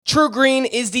TruGreen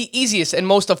is the easiest and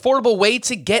most affordable way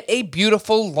to get a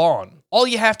beautiful lawn. All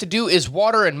you have to do is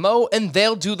water and mow, and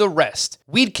they'll do the rest.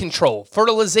 Weed control,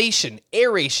 fertilization,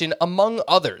 aeration, among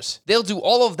others. They'll do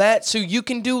all of that so you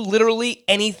can do literally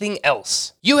anything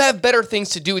else. You have better things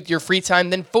to do with your free time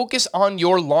than focus on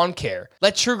your lawn care.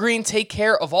 Let TruGreen take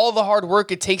care of all the hard work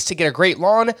it takes to get a great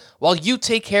lawn, while you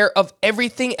take care of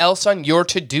everything else on your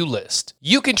to-do list.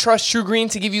 You can trust TruGreen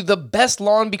to give you the best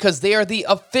lawn because they are the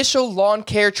official lawn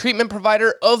care treatment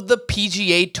provider of the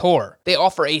PGA Tour. They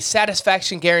offer a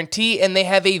satisfaction guarantee, and they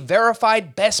have a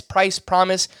verified best price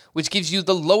promise, which gives you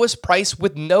the lowest price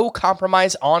with no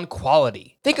compromise on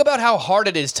quality. Think about how hard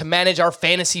it is to manage our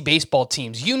fantasy baseball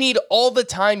teams. You need all the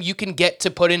time you can get to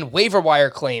put in waiver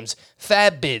wire claims,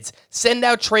 fab bids, send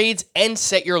out trades, and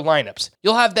set your lineups.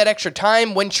 You'll have that extra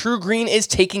time when TruGreen is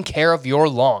taking care of your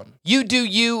lawn. You do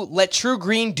you, let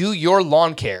TruGreen do your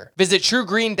lawn care. Visit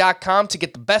TruGreen.com to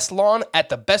get the best lawn at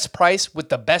the best price with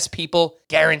the best people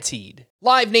guaranteed.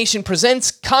 Live Nation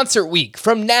presents Concert Week.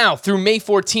 From now through May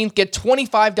 14th, get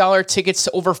 $25 tickets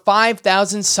to over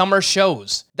 5,000 summer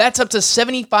shows. That's up to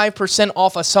 75%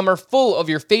 off a summer full of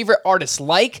your favorite artists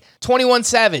like 21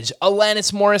 Savage,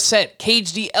 Alanis Morissette,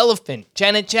 Cage the Elephant,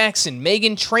 Janet Jackson,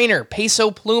 Meghan Trainor,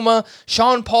 Peso Pluma,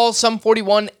 Sean Paul, Sum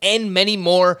 41, and many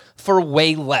more for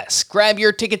way less. Grab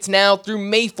your tickets now through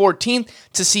May 14th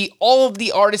to see all of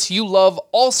the artists you love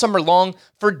all summer long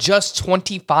for just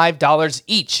 $25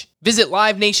 each. Visit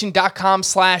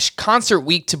livenation.com/concert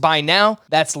week to buy now.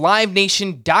 That's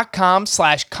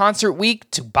livenation.com/concert week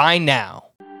to buy now.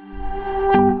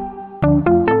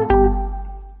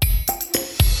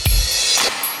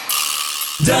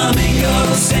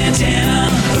 Domingo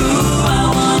Santana, ooh,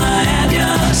 I wanna have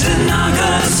ya.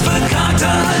 Tanaka's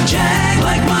Fakakta, Jag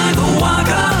like Michael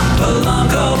Waka,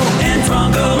 Polanco and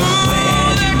Franco.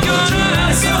 Where you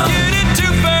gonna get into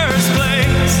first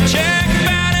place? Check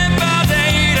batted by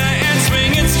data and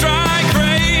swinging strike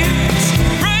rates.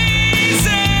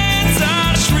 Raisins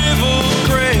are shriveled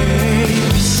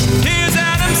grapes. Here's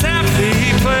Adam's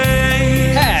happy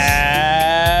place.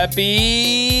 Happy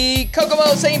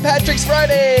Kokomo St. Patrick's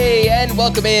Friday, and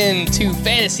welcome in to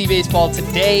Fantasy Baseball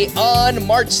today on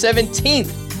March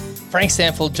 17th. Frank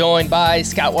Stanfield joined by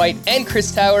Scott White and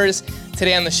Chris Towers.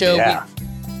 Today on the show,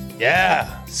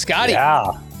 Scotty,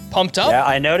 pumped up? Yeah,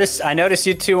 I noticed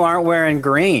you two aren't wearing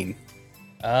green.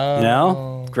 Green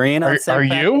on St. Are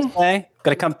Patrick's you? Day.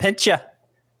 Gonna come pinch you.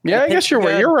 Yeah, I guess you're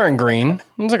wearing green.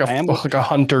 It's like a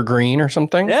hunter green or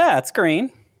something. Yeah, it's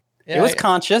green. Yeah, it was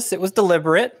conscious. It was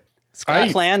deliberate.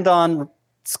 I planned on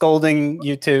scolding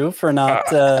you two for not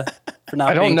for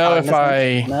not. I don't know if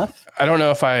enough. I don't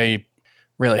know if I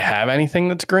really have anything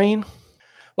that's green.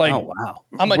 Like, oh wow!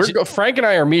 Frank and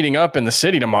I are meeting up in the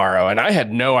city tomorrow, and I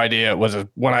had no idea it was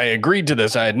when I agreed to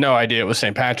this. I had no idea it was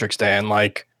St. Patrick's Day, and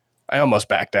like I almost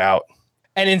backed out.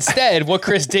 And instead, what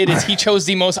Chris did is he chose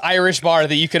the most Irish bar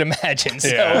that you could imagine.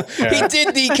 So he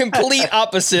did the complete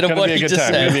opposite of what he just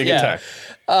said. Yeah.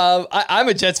 I'm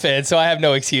a Jets fan, so I have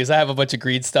no excuse. I have a bunch of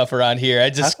green stuff around here. How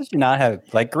could you not have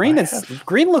green?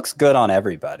 Green looks good on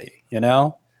everybody, you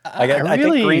know. I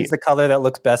think green's the color that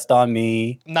looks best on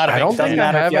me. I don't think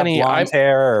I have any blonde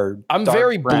hair or I'm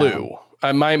very brown. blue.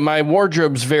 My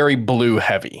wardrobe's very blue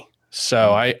heavy.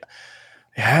 So I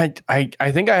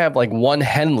think I have like one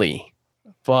Henley,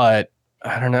 but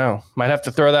I don't know. Might have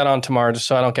to throw that on tomorrow just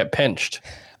so I don't get pinched.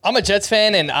 I'm a Jets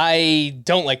fan, and I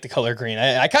don't like the color green.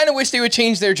 I kind of wish they would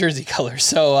change their jersey color.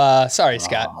 So sorry,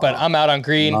 Scott, but I'm out on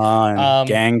green.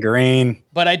 Gang green.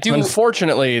 But I do.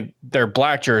 Unfortunately, their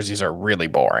black jerseys are really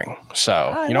boring.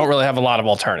 So you don't really have a lot of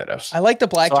alternatives. I like the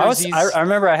black jerseys. I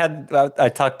remember I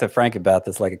talked to Frank about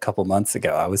this like a couple months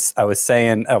ago. I was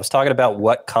talking about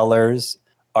what colors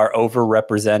are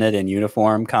overrepresented in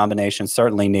uniform combinations.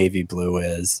 Certainly navy blue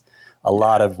is. A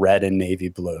lot of red and navy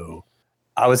blue.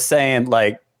 I was saying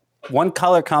like one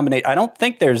color combination. I don't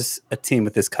think there's a team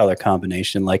with this color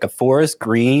combination, like a forest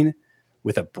green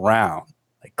with a brown,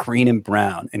 like green and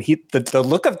brown. And the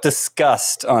look of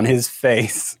disgust on his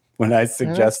face when I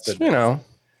suggested,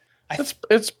 it's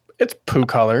poo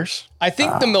colors. I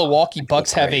think the Milwaukee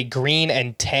Bucks have a green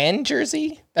and tan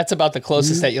jersey. That's about the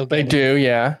closest that you'll get. They do,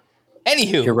 yeah.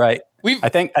 Anywho, you're right. I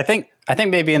think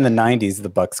maybe in the 90s the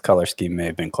Bucks color scheme may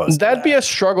have been close. That'd be a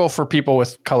struggle for people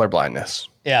with color blindness.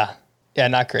 Yeah,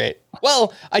 not great.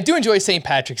 Well, I do enjoy St.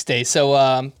 Patrick's Day, so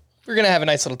we're gonna have a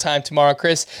nice little time tomorrow,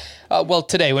 Chris.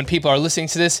 Today when people are listening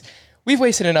to this, we've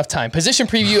wasted enough time. Position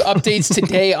preview updates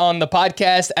today on the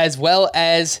podcast, as well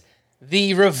as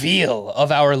the reveal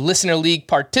of our Listener League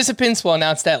participants. We'll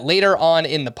announce that later on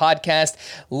in the podcast.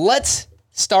 Let's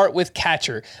start with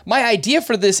catcher. My idea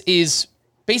for this is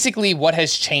basically what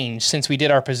has changed since we did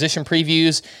our position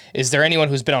previews. Is there anyone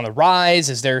who's been on the rise?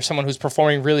 Is there someone who's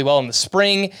performing really well in the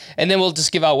spring? And then we'll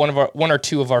just give out one or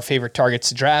two of our favorite targets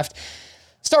to draft.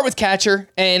 Start with catcher,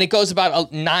 and it goes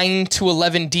about 9 to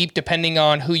 11 deep, depending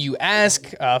on who you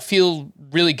ask. Feel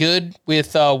really good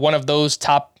with one of those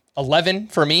top 11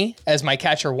 for me as my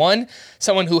catcher 1.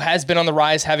 Someone who has been on the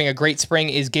rise, having a great spring,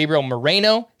 is Gabriel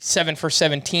Moreno, 7 for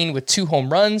 17 with 2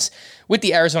 home runs with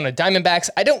the Arizona Diamondbacks.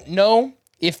 I don't know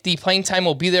if the playing time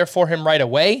will be there for him right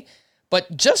away,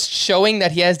 but just showing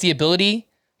that he has the ability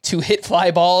to hit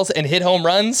fly balls and hit home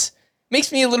runs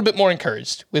makes me a little bit more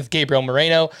encouraged with Gabriel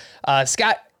Moreno.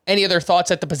 Scott, any other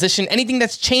thoughts at the position? Anything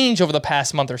that's changed over the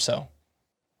past month or so?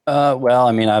 Well,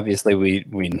 I mean, obviously we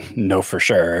know for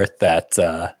sure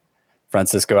that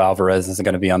Francisco Alvarez isn't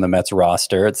going to be on the Mets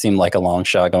roster. It seemed like a long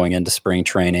shot going into spring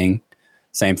training.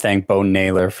 Same thing, Bo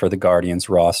Naylor for the Guardians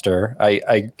roster.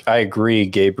 I agree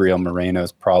Gabriel Moreno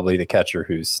is probably the catcher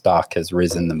whose stock has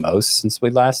risen the most since we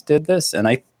last did this. And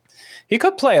he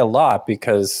could play a lot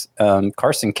because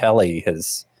Carson Kelly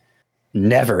has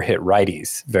never hit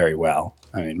righties very well.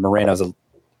 I mean, Moreno's a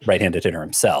right-handed hitter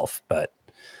himself, but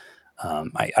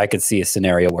I could see a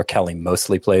scenario where Kelly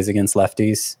mostly plays against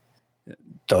lefties.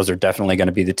 Those are definitely going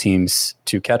to be the team's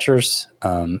 2 catchers.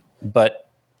 But,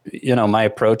 my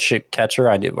approach at catcher,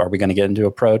 are we going to get into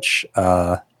approach?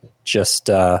 Just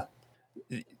the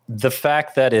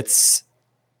fact that it's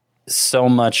so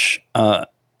much...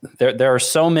 There are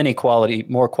so many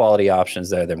more quality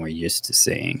options there than we're used to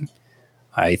seeing.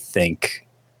 I think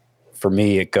for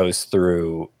me, it goes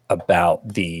through about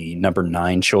the number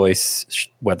 9 choice,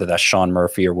 whether that's Sean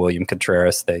Murphy or William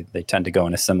Contreras. They tend to go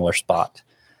in a similar spot.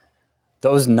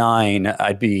 Those 9,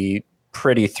 I'd be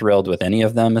pretty thrilled with any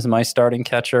of them as my starting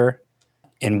catcher.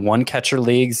 In one catcher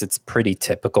leagues, it's pretty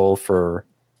typical for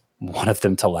one of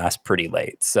them to last pretty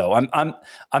late. So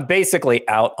I'm basically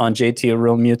out on JT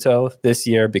Realmuto this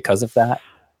year because of that.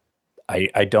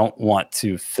 I don't want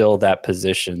to fill that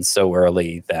position so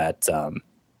early that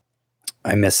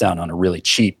I miss out on a really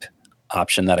cheap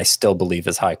option that I still believe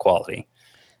is high quality.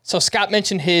 So Scott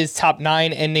mentioned his top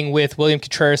 9 ending with William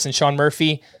Contreras and Sean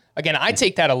Murphy. Again, I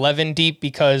take that 11 deep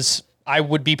because I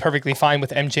would be perfectly fine with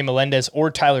MJ Melendez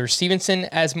or Tyler Stevenson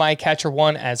as my catcher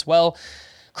 1 as well.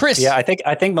 Chris. Yeah, I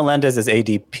think Melendez's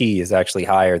ADP is actually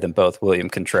higher than both William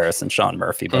Contreras and Sean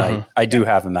Murphy, but I do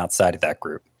have him outside of that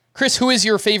group. Chris, who is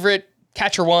your favorite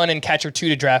catcher 1 and catcher 2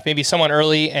 to draft? Maybe someone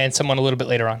early and someone a little bit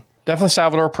later on. Definitely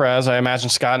Salvador Perez. I imagine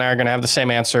Scott and I are going to have the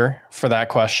same answer for that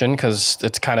question because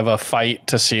it's kind of a fight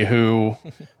to see who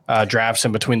drafts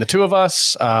in between the two of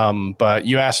us. But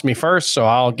you asked me first, so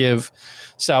I'll give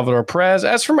Salvador Perez.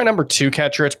 As for my number 2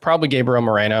 catcher, it's probably Gabriel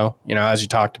Moreno, as you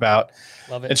talked about.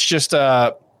 Love it. It's just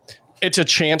it's a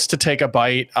chance to take a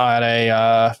bite at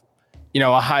a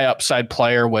high upside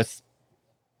player with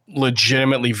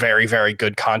legitimately very, very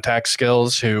good contact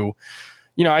skills who,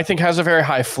 I think has a very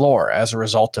high floor as a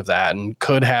result of that and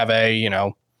could have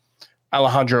a,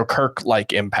 Alejandro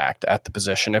Kirk-like impact at the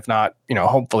position, if not,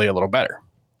 hopefully a little better.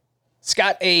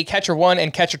 Scott, a catcher 1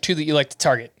 and catcher 2 that you like to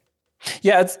target?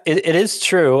 Yeah, it is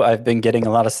true. I've been getting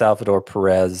a lot of Salvador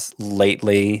Perez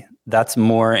lately. That's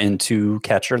more into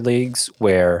catcher leagues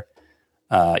where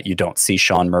you don't see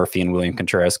Sean Murphy and William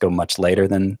Contreras go much later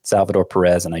than Salvador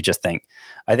Perez. And I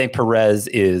think Perez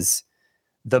is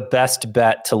the best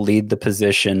bet to lead the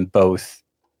position both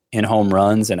in home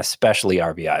runs and especially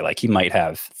RBI. Like he might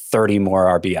have 30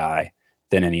 more RBI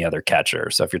than any other catcher.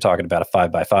 So if you're talking about a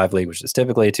 5x5 league, which is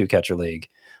typically a 2-catcher league,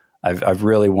 I've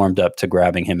really warmed up to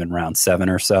grabbing him in round 7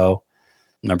 or so.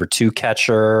 Number 2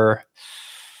 catcher.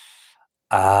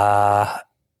 I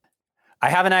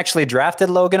haven't actually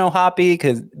drafted Logan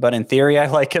O'Hoppe, but in theory, I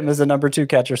like him as a number 2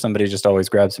 catcher. Somebody just always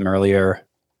grabs him earlier.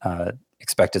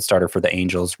 Expected starter for the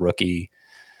Angels, rookie.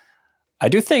 I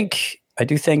do think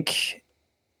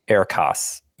Eric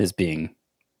Haas is being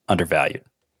undervalued.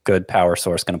 Good power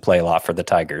source, going to play a lot for the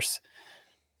Tigers.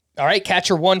 All right,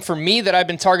 catcher 1 for me that I've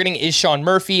been targeting is Sean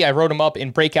Murphy. I wrote him up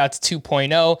in Breakouts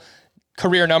 2.0.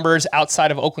 Career numbers outside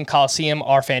of Oakland Coliseum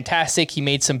are fantastic. He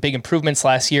made some big improvements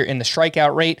last year in the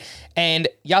strikeout rate. And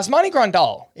Yasmani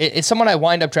Grandal is someone I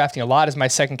wind up drafting a lot as my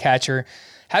second catcher.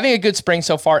 Having a good spring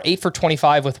so far, 8 for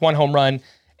 25 with 1 home run.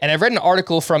 And I've read an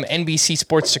article from NBC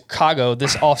Sports Chicago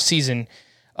this offseason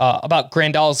about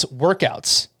Grandal's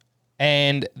workouts.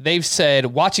 And they've said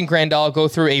watching Grandal go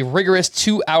through a rigorous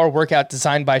 2-hour workout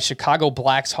designed by Chicago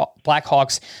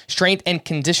Blackhawks strength and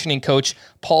conditioning coach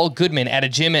Paul Goodman at a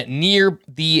gym near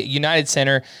the United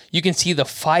Center, you can see the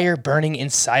fire burning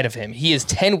inside of him. He is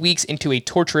 10 weeks into a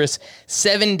torturous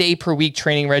 7-day-per-week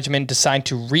training regimen designed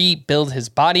to rebuild his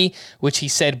body, which he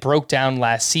said broke down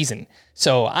last season.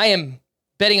 So I am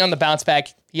betting on the bounce back.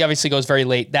 He obviously goes very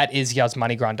late. That is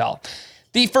Yasmani Grandal.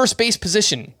 The first base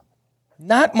position.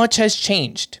 Not much has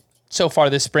changed so far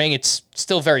this spring. It's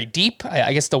still very deep.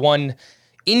 I guess the one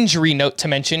injury note to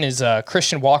mention is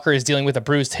Christian Walker is dealing with a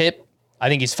bruised hip. I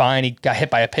think he's fine. He got hit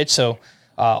by a pitch, so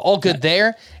all good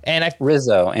there. And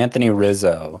Anthony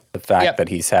Rizzo, the fact that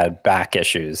he's had back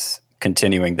issues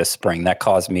continuing this spring, that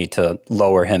caused me to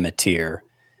lower him a tier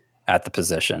at the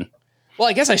position. Well,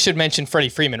 I guess I should mention Freddie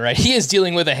Freeman, right? He is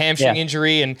dealing with a hamstring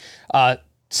injury and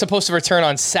supposed to return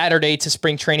on Saturday to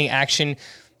spring training action.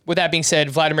 With that being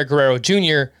said, Vladimir Guerrero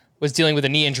Jr. was dealing with a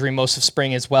knee injury most of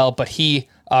spring as well, but he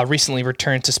recently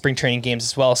returned to spring training games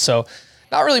as well. So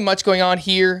not really much going on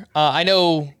here. I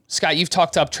know, Scott, you've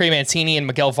talked up Trey Mancini and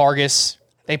Miguel Vargas.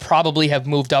 They probably have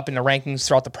moved up in the rankings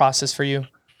throughout the process for you.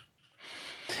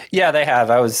 Yeah, they have.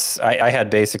 I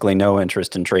had basically no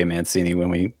interest in Trey Mancini when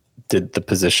we did the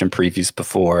position previews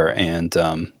before, and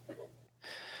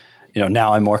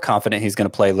now I'm more confident he's going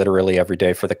to play literally every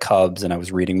day for the Cubs. And I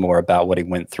was reading more about what he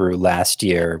went through last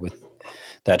year with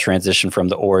that transition from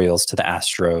the Orioles to the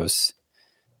Astros.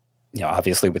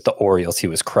 Obviously with the Orioles, he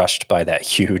was crushed by that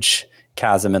huge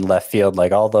chasm in left field,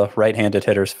 like all the right-handed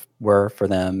hitters were for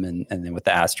them. And then with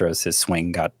the Astros, his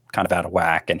swing got kind of out of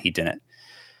whack and he didn't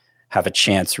have a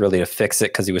chance really to fix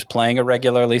it because he was playing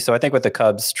irregularly. So I think with the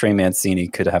Cubs, Trey Mancini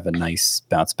could have a nice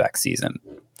bounce back season.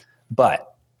 But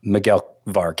Miguel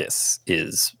Vargas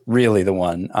is really the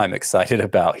one I'm excited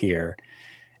about here.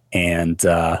 And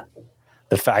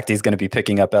the fact he's going to be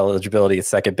picking up eligibility at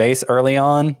second base early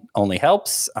on only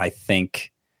helps. I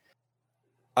think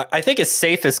his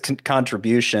safest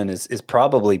contribution is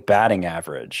probably batting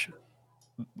average,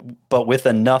 but with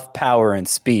enough power and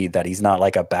speed that he's not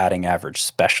like a batting average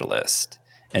specialist.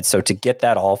 And so to get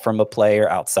that all from a player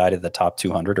outside of the top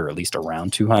 200 or at least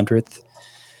around 200th,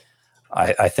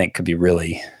 I think could be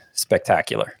really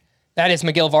spectacular. That is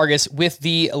Miguel Vargas with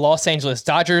the Los Angeles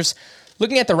Dodgers.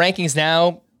 Looking at the rankings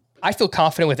now, I feel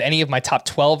confident with any of my top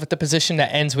 12 at the position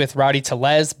that ends with Rowdy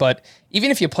Tellez, but even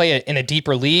if you play it in a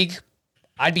deeper league,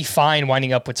 I'd be fine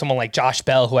winding up with someone like Josh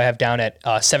Bell, who I have down at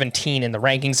 17 in the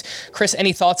rankings. Chris,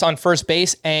 any thoughts on first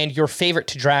base and your favorite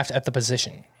to draft at the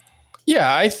position?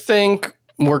 Yeah, I think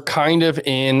we're kind of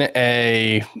in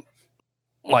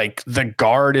the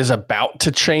guard is about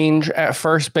to change at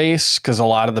first base because a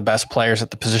lot of the best players at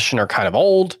the position are kind of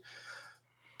old,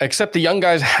 except the young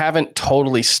guys haven't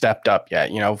totally stepped up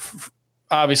yet.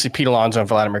 Obviously Pete Alonso and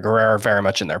Vladimir Guerrero are very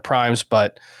much in their primes,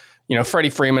 but Freddie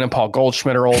Freeman and Paul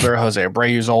Goldschmidt are older. Jose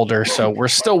Abreu's older. So we're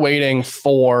still waiting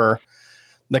for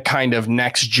the kind of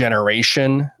next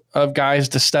generation of guys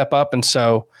to step up. And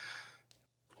so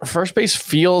first base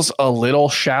feels a little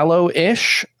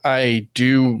shallow-ish. I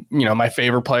do, my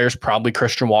favorite player is probably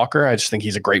Christian Walker. I just think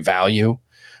he's a great value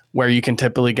where you can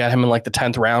typically get him in like the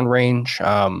 10th round range.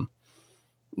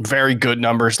 Very good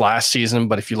numbers last season,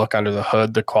 but if you look under the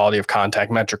hood, the quality of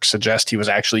contact metrics suggest he was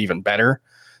actually even better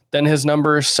than his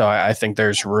numbers. So I think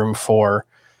there's room for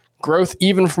growth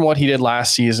even from what he did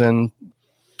last season.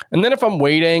 And then if I'm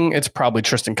waiting, it's probably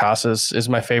Tristan Casas is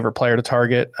my favorite player to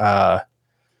target.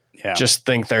 Just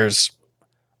think there's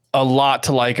a lot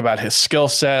to like about his skill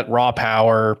set, raw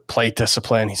power, plate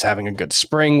discipline. He's having a good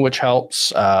spring, which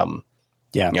helps.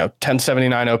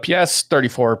 1079 OPS,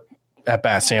 34 at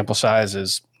bat sample size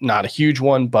is not a huge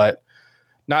one, but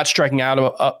not striking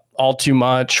out all too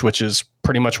much, which is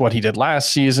pretty much what he did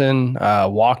last season.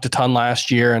 Walked a ton last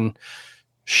year and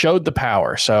showed the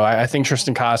power. So I think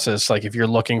Tristan Casas, like if you're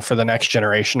looking for the next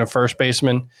generation of first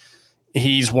baseman,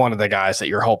 he's one of the guys that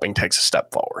you're hoping takes a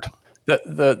step forward.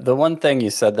 The one thing you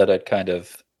said that I'd kind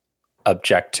of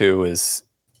object to is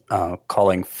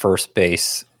calling first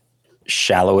base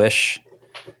shallowish.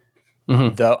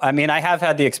 Mm-hmm. Though, I mean, I have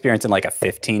had the experience in like a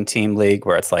 15-team league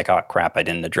where it's like, oh, crap, I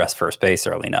didn't address first base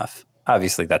early enough.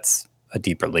 Obviously, that's a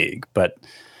deeper league. But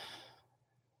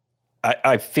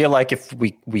I feel like if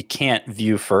we can't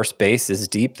view first base as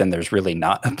deep, then there's really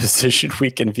not a position we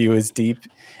can view as deep.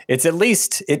 It's at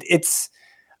least, it's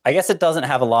I guess it doesn't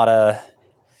have a lot of,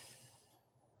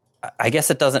 I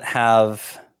guess it doesn't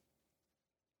have,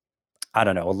 I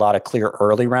don't know, a lot of clear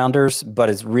early rounders, but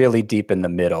it's really deep in the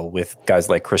middle with guys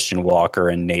like Christian Walker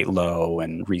and Nate Lowe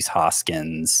and Rhys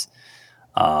Hoskins.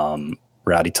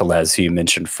 Rowdy Tellez, who you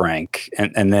mentioned, Frank.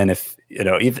 And then if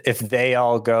they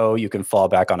all go, you can fall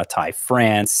back on a Ty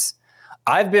France.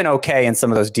 I've been okay in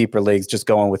some of those deeper leagues just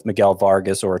going with Miguel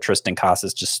Vargas or Tristan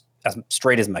Casas just as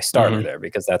straight as my starter there,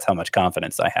 because that's how much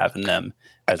confidence I have in them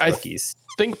as rookies.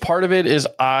 I think part of it is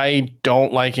I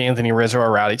don't like Anthony Rizzo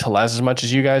or Rowdy Tellez as much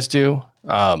as you guys do.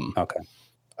 Okay.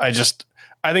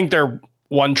 I think they're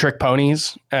one-trick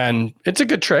ponies, and it's a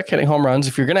good trick hitting home runs.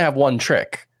 If you're going to have one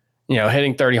trick,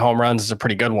 hitting 30 home runs is a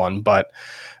pretty good one, but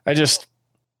I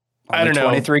don't know.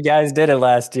 23 guys did it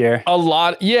last year. A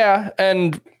lot, yeah,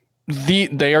 and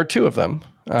they are two of them,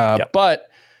 but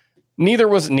neither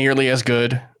was nearly as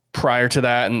good prior to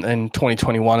that in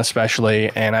 2021 especially,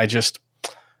 and I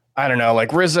don't know,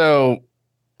 like Rizzo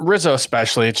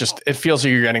especially, it feels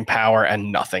like you're getting power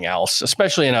and nothing else,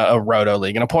 especially in a roto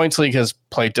league. In a points league, his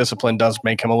plate discipline does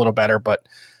make him a little better, but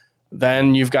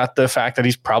then you've got the fact that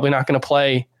he's probably not going to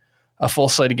play a full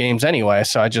slate of games anyway,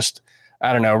 so I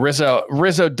don't know.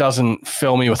 Rizzo doesn't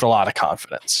fill me with a lot of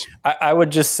confidence. I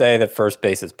would just say that first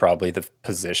base is probably the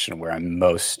position where I'm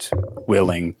most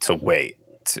willing to wait.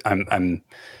 I'm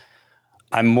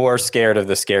more scared of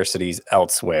the scarcities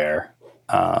elsewhere.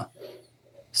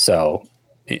 So,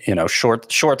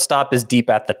 shortstop is deep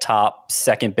at the top,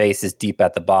 second base is deep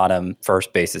at the bottom,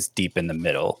 first base is deep in the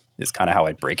middle. Is kind of how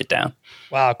I'd break it down.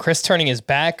 Wow, Chris turning his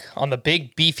back on the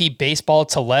big beefy baseball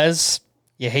Tellez.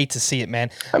 You hate to see it, man.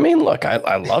 I mean, look,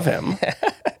 I love him.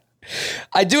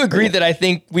 I do agree that I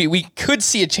think we could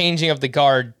see a changing of the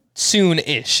guard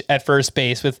soon-ish at first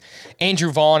base with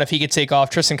Andrew Vaughn, if he could take off.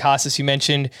 Tristan Casas, you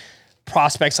mentioned,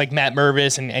 prospects like Matt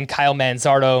Mervis and Kyle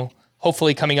Manzardo,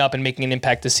 hopefully coming up and making an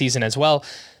impact this season as well.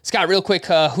 Scott, real quick,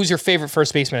 who's your favorite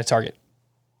first baseman at Target?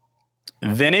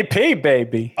 Vinny P,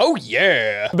 baby. Oh,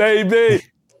 yeah. Baby.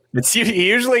 He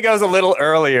usually goes a little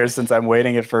earlier since I'm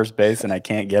waiting at first base and I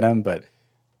can't get him, but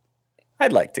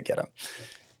I'd like to get him.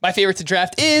 My favorite to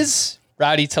draft is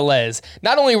Rowdy Tellez.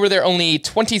 Not only were there only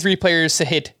 23 players to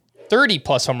hit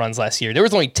 30-plus home runs last year, there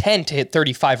was only 10 to hit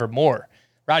 35 or more.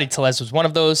 Rowdy Tellez was one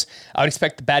of those. I would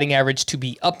expect the batting average to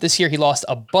be up this year. He lost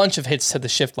a bunch of hits to the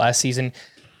shift last season.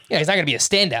 Yeah, he's not going to be a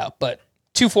standout, but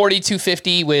 240,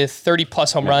 250 with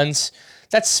 30-plus home runs,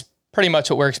 that's pretty much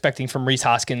what we're expecting from Rhys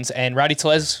Hoskins, and Rowdy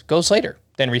Tellez goes later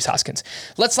than Rhys Hoskins.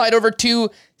 Let's slide over to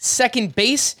second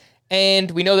base,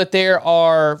 and we know that there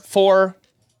are 4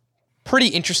 pretty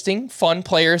interesting, fun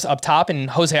players up top in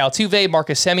Jose Altuve,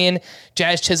 Marcus Semien,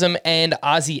 Jazz Chisholm, and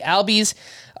Ozzie Albies.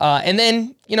 And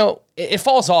then, it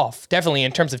falls off, definitely,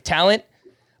 in terms of talent,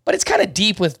 but it's kind of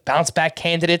deep with bounce-back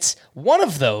candidates. One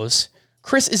of those,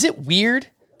 Chris, is it weird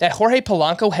that Jorge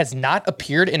Polanco has not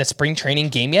appeared in a spring training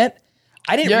game yet?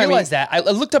 I didn't realize that. I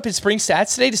looked up his spring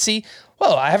stats today to see,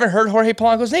 I haven't heard Jorge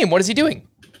Polanco's name. What is he doing?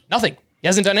 Nothing. He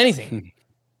hasn't done anything.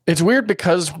 It's weird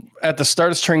because at the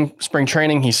start of spring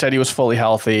training, he said he was fully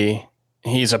healthy.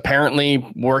 He's apparently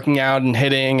working out and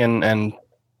hitting and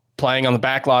playing on the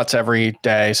back lots every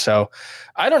day. So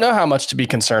I don't know how much to be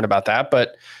concerned about that.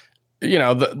 But,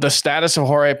 the status of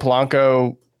Jorge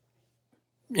Polanco,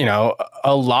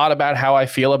 a lot about how I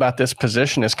feel about this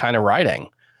position is kind of riding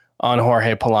on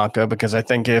Jorge Polanco, because I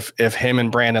think if him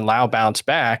and Brandon Lau bounce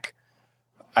back,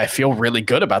 I feel really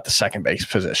good about the second base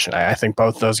position. I think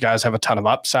both those guys have a ton of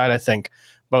upside. I think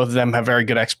both of them have very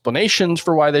good explanations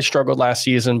for why they struggled last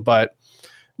season. But,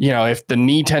 if the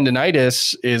knee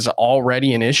tendonitis is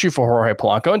already an issue for Jorge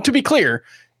Polanco, and to be clear,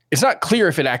 it's not clear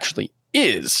if it actually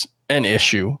is an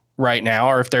issue right now,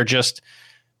 or if they're just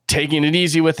taking it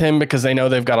easy with him because they know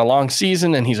they've got a long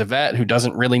season and he's a vet who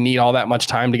doesn't really need all that much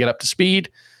time to get up to speed.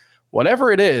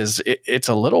 Whatever it is, it's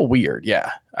a little weird.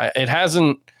 Yeah, it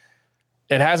hasn't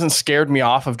scared me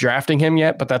off of drafting him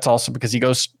yet, but that's also because he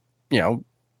goes,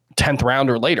 10th round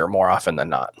or later more often than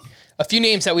not. A few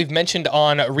names that we've mentioned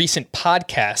on a recent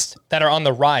podcast that are on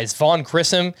the rise. Vaughn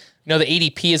Grissom, the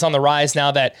ADP is on the rise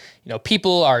now that,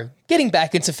 people are getting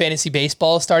back into fantasy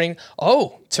baseball, starting,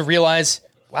 to realize,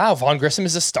 wow, Vaughn Grissom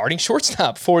is a starting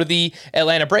shortstop for the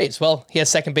Atlanta Braves. Well, he has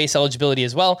second base eligibility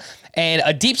as well. And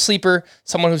a deep sleeper,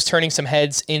 someone who's turning some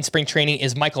heads in spring training,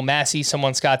 is Michael Massey,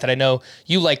 someone, Scott, that I know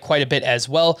you like quite a bit as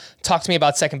well. Talk to me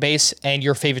about second base and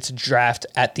your favorite to draft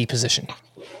at the position.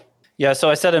 Yeah,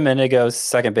 so I said a minute ago,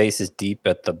 second base is deep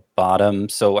at the bottom.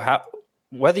 So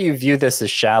whether you view this as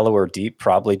shallow or deep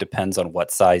probably depends on what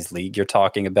size league you're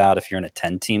talking about. If you're in a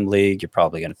 10-team league, you're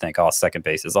probably going to think, second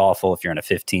base is awful. If you're in a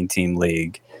 15-team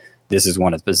league, this is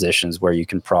one of the positions where you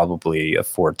can probably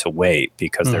afford to wait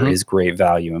because there is great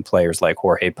value in players like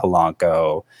Jorge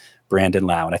Polanco, Brandon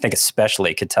Lau, and I think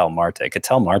especially Ketel Marte.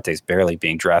 Ketel Marte is barely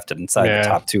being drafted inside the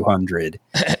top 200,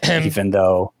 even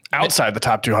though outside the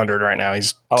top 200 right now.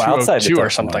 He's outside the 202 top or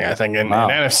something, 200. I think, in Wow.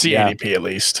 NFC Yeah. ADP at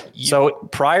least. So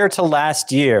prior to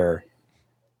last year,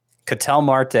 Ketel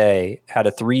Marte had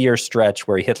a 3-year stretch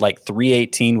where he hit like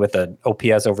 318 with an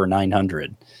OPS over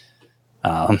 900.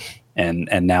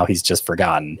 And now he's just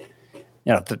forgotten.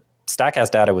 The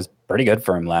Statcast data was pretty good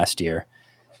for him last year,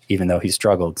 even though he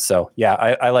struggled. So yeah,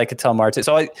 I like Ketel Marte.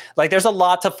 So there's a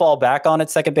lot to fall back on at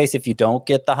second base if you don't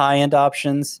get the high end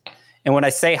options. And when I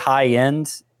say high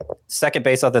end, second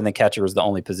base other than catcher is the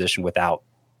only position without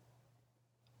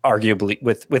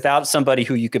somebody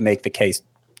who you could make the case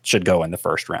should go in the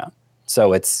first round.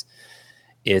 So it's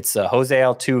Jose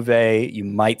Altuve. You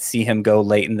might see him go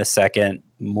late in the second,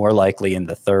 more likely in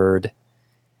the third.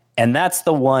 And that's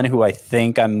the one who I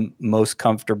think I'm most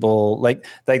comfortable. Like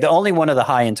the only one of the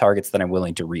high end targets that I'm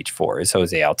willing to reach for is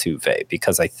Jose Altuve,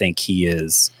 because I think he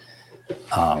is,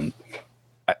 I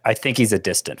think he's a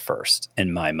distant first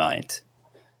in my mind,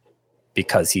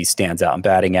 because he stands out in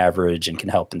batting average and can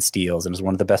help in steals and is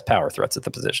one of the best power threats at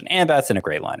the position and bats in a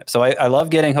great lineup. So I love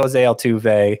getting Jose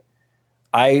Altuve.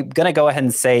 I'm going to go ahead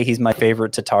and say he's my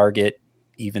favorite to target,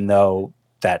 even though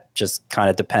that just kind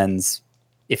of depends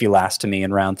if he lasts to me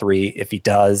in round 3. If he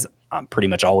does, I'm pretty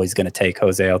much always going to take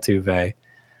Jose Altuve.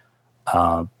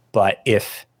 But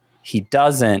if he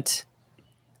doesn't,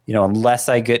 unless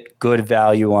I get good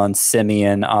value on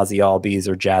Simeon, Ozzie Albies,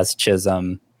 or Jazz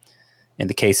Chisholm, in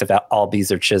the case of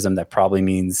Albies or Chisholm, that probably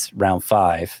means round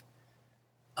 5,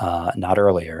 not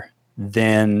earlier.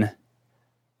 Then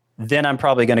I'm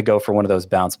probably going to go for one of those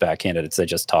bounce back candidates I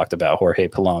just talked about: Jorge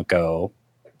Polanco,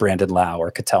 Brandon Lau,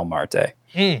 or Ketel Marte.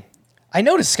 I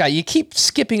noticed, Scott, you keep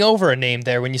skipping over a name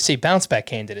there when you say bounce back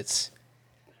candidates.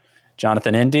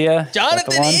 Jonathan India.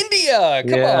 Jonathan India.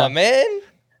 Come on, man.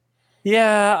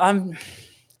 Yeah,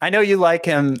 I know you like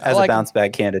him as a bounce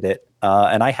back candidate,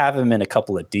 and I have him in a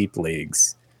couple of deep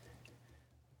leagues.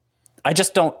 I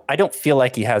don't feel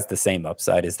like he has the same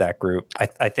upside as that group.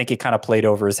 I think he kind of played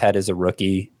over his head as a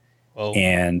rookie. Whoa.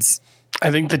 And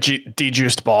I think the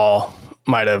de-juiced ball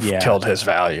might have killed his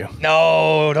value.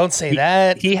 No, don't say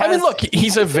that. Look,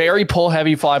 he's a very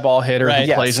pull-heavy fly ball hitter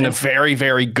who plays in a very,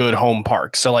 very good home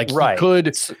park. So, he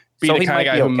could be the kind of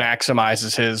guy who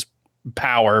maximizes his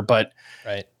power, but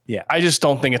I just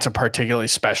don't think it's a particularly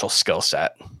special skill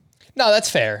set. No, that's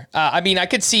fair. I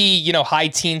could see, high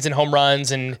teens and home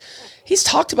runs, and he's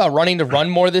talked about running to run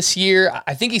more this year.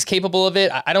 I think he's capable of it.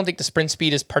 I don't think the sprint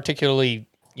speed is particularly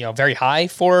very high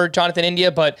for Jonathan India,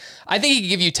 but I think he could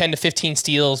give you 10 to 15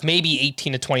 steals, maybe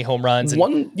 18 to 20 home runs. I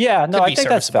think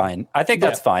that's fine. I think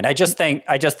that's fine. I just think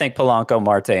Polanco,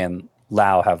 Marte, and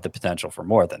Lau have the potential for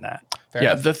more than that. Fair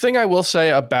enough. The thing I will say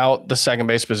about the second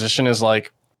base position is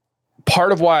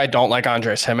part of why I don't like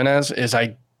Andres Gimenez is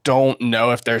I don't know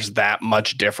if there's that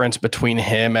much difference between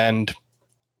him and,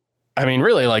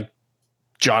 really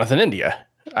Jonathan India.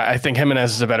 I think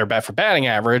Gimenez is a better bet for batting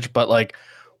average, but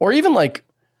or even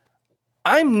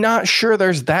I'm not sure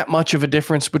there's that much of a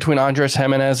difference between Andres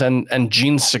Gimenez and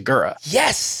Gene Segura.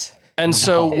 Yes. And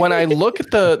so when I look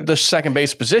at the second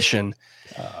base position,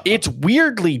 it's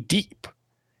weirdly deep.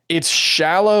 It's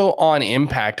shallow on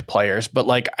impact players, but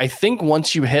I think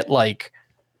once you hit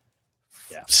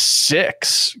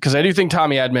 6, because I do think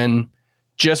Tommy Edman,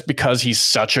 just because he's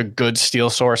such a good steal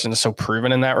source and is so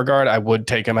proven in that regard, I would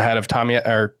take him ahead of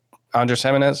Andres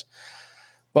Gimenez.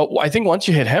 But I think once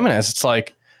you hit Gimenez, it's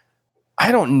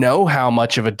I don't know how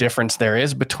much of a difference there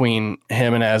is between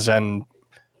Gimenez and,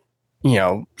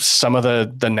 some of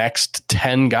the next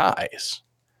 10 guys.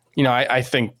 I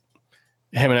think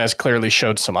Gimenez clearly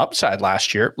showed some upside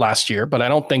last year, but I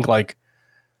don't think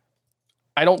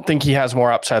he has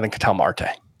more upside than Ketel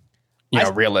Marte,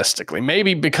 realistically.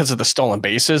 Maybe because of the stolen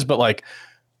bases, but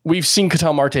we've seen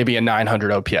Ketel Marte be a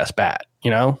 900 OPS bat,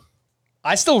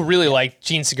 I still really like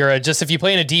Gene Segura. Just if you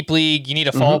play in a deep league, you need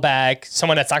a fallback,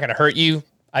 someone that's not going to hurt you.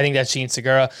 I think that's Gene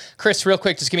Segura. Chris, real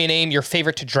quick, just give me a name, your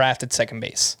favorite to draft at second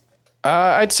base.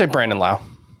 I'd say Brandon Lau.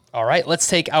 All right, let's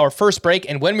take our first break.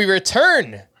 And when we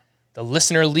return, the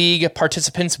Listener League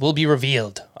participants will be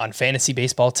revealed on Fantasy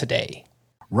Baseball Today.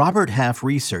 Robert Half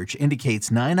research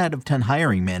indicates 9 out of 10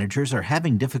 hiring managers are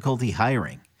having difficulty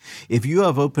hiring. If you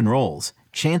have open roles,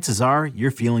 chances are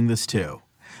you're feeling this too.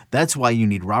 That's why you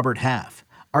need Robert Half.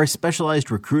 Our specialized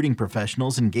recruiting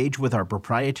professionals engage with our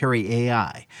proprietary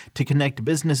AI to connect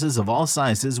businesses of all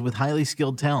sizes with highly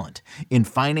skilled talent in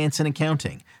finance and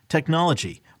accounting,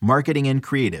 technology, marketing and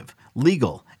creative,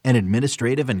 legal, and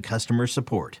administrative and customer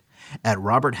support. At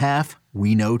Robert Half,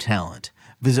 we know talent.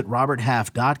 Visit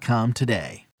roberthalf.com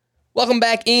today. Welcome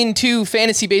back into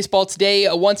Fantasy Baseball today.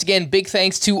 Once again, big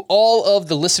thanks to all of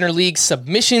the Listener League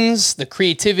submissions, the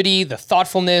creativity, the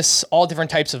thoughtfulness, all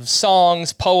different types of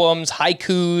songs, poems,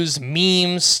 haikus,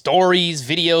 memes, stories,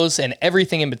 videos, and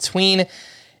everything in between.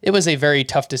 It was a very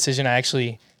tough decision. I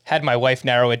actually had my wife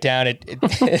narrow it down.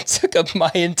 It took up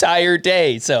my entire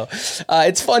day. So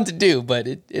it's fun to do, but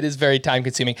it is very time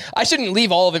consuming. I shouldn't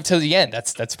leave all of it till the end.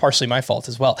 That's partially my fault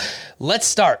as well. Let's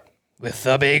start with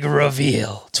the big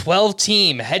reveal.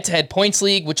 12-team head-to-head points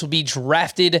league, which will be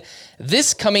drafted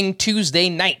this coming Tuesday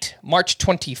night, March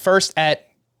 21st at,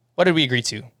 what did we agree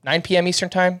to? 9 p.m.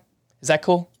 Eastern time? Is that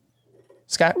cool,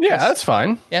 Scott? Yeah, that's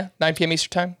fine. Yeah, 9 p.m.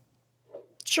 Eastern time?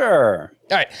 Sure.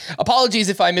 All right. Apologies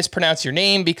if I mispronounce your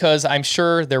name, because I'm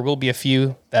sure there will be a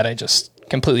few that I just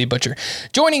completely butcher.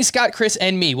 Joining Scott, Chris,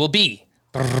 and me will be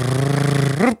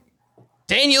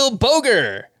Daniel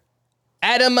Boger,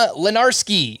 Adam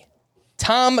Lenarski,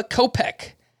 Tom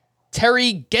Kopech,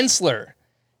 Terry Gensler,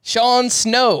 Sean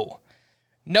Snow,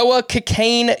 Noah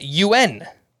Cocaine UN,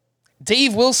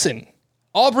 Dave Wilson,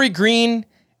 Aubrey Green,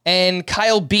 and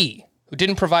Kyle B., who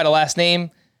didn't provide a last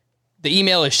name. The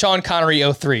email is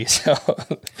SeanConnery03. So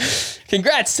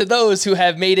congrats to those who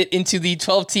have made it into the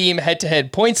 12-team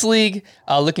head-to-head points league.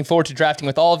 Looking forward to drafting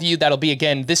with all of you. That'll be,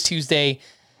 again, this Tuesday,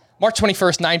 March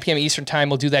 21st, 9 p.m. Eastern time.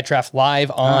 We'll do that draft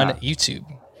live on YouTube.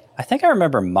 I think I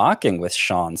remember mocking with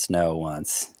Sean Snow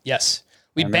once. Yes.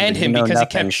 We I banned remember him because he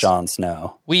nothing kept... Sean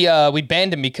Snow. We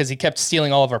banned him because he kept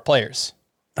stealing all of our players.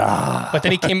 But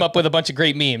then he came up with a bunch of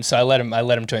great memes, so I let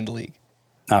him join the league.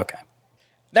 Okay.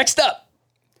 Next up,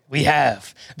 we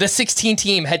have the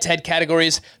 16-team head-to-head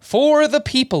categories for the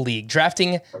People League,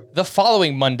 drafting the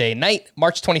following Monday night,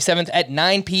 March 27th at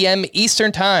 9 p.m.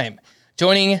 Eastern Time.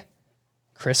 Joining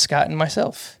Chris, Scott, and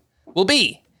myself will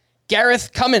be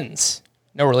Gareth Cummins,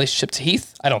 no relationship to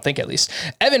Heath, I don't think at least,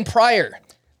 Evan Pryor,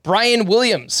 Brian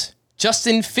Williams,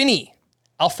 Justin Finney,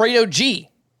 Alfredo G.,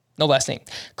 no last name,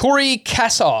 Corey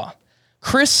Cassaw,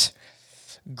 Chris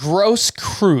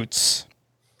Grosskreutz,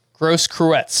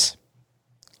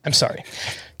 I'm sorry.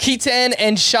 Keaton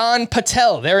and Sean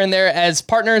Patel, they're in there as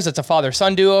partners. It's a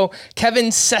father-son duo. Kevin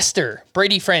Sester,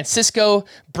 Brady Francisco,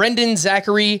 Brendan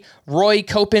Zachary, Roy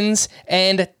Copens,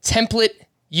 and Template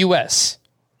US.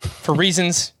 For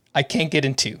reasons I can't get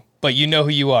into, but you know who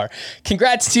you are.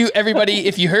 Congrats to everybody.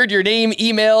 If you heard your name,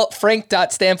 email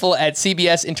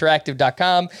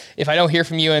frank.stample@cbsinteractive.com. If I don't hear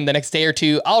from you in the next day or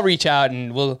two, I'll reach out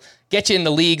and we'll get you in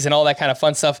the leagues and all that kind of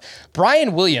fun stuff.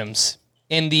 Brian Williams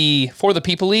in the For the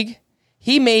People League,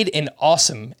 he made an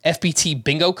awesome FBT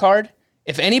bingo card.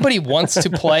 If anybody wants to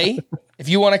play, if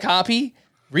you want a copy,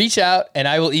 reach out and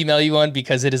I will email you one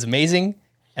because it is amazing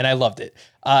and I loved it.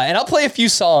 And I'll play a few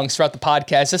songs throughout the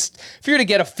podcast just for you to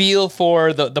get a feel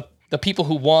for the people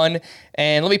who won.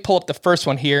 And let me pull up the first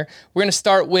one here. We're going to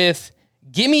start with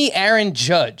Gimme Aaron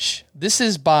Judge. This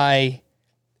is by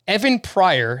Evan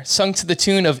Pryor, sung to the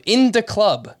tune of In the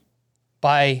Club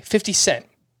by 50 Cent.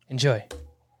 Enjoy.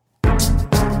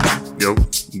 Go,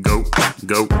 go,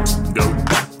 go, go,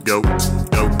 go, go.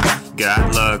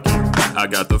 Got lucky, I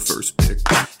got the first pick.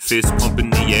 Fist pump in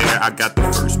the air, I got the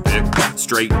first pick.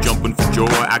 Straight jumping for joy,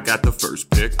 I got the first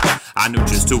pick. I knew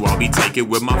just who I'll be taking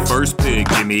with my first pick.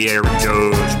 Give me Aaron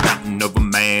Judge, mountain of a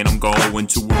man, I'm going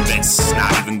to invest.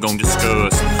 Not even gonna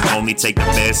discuss, only take the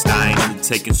best. I ain't into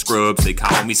taking scrubs, they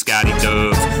call me Scotty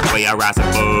Dubs. Way I rise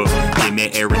above, give me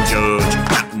Aaron Judge,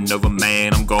 mountain of a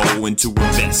man, I'm going to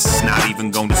invest. Not even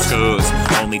gonna discuss,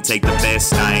 only take the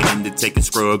best. I ain't into taking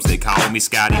scrubs, they call me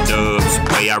Scotty Dubs.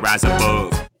 Way I rise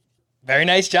above. Very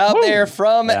nice job there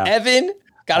from Evan.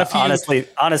 Got a few.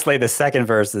 Honestly, the second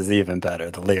verse is even better.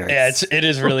 The lyrics. Yeah, it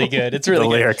is really good. It's really the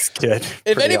good. lyrics good.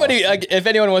 If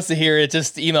anyone wants to hear it,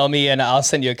 just email me and I'll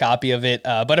send you a copy of it.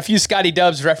 But a few Scotty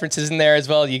Dubs references in there as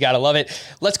well. You gotta love it.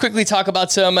 Let's quickly talk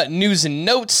about some news and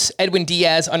notes. Edwin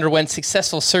Diaz underwent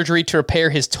successful surgery to repair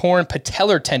his torn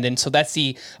patellar tendon. So that's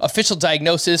the official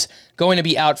diagnosis. Going to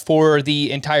be out for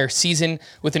the entire season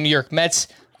with the New York Mets.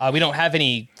 We don't have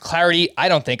any clarity. I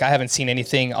don't think. I haven't seen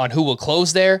anything on who will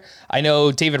close there. I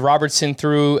know David Robertson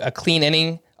threw a clean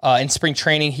inning in spring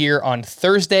training here on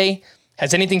Thursday.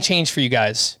 Has anything changed for you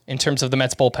guys in terms of the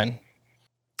Mets bullpen?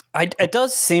 It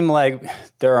does seem like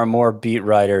there are more beat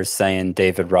writers saying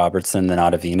David Robertson than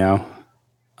Ottavino.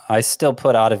 I still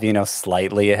put Ottavino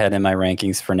slightly ahead in my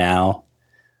rankings for now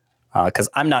because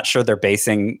I'm not sure they're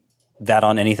basing that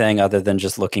on anything other than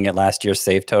just looking at last year's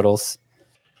save totals.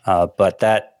 But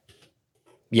that,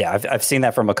 yeah, I've seen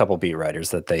that from a couple beat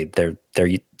writers that they're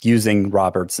using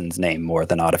Robertson's name more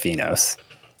than Ottavino's.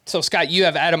 So Scott, you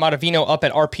have Adam Ottavino up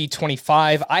at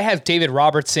RP25. I have David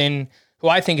Robertson, who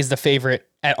I think is the favorite,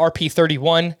 at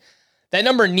RP31. That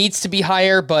number needs to be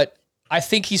higher, but I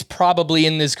think he's probably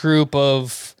in this group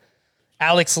of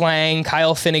Alex Lang,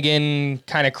 Kyle Finnegan,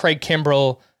 kind of Craig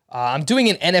Kimbrell. I'm doing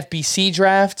an NFBC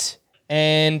draft,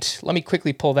 and let me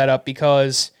quickly pull that up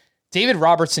because David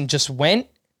Robertson just went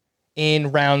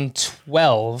in round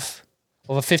 12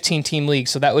 of a 15-team league,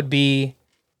 so that would be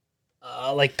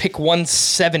like pick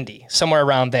 170, somewhere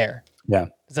around there. Yeah.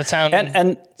 Does that sound?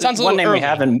 And sounds a one little name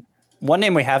early. one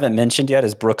name we haven't mentioned yet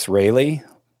is Brooks Raley.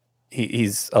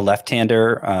 He's a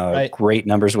left-hander. Right. Great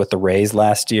numbers with the Rays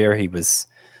last year. He was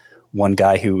one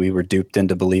guy who we were duped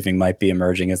into believing might be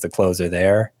emerging as the closer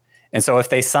there. And so if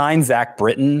they sign Zach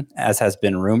Britton, as has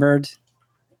been rumored,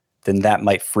 then that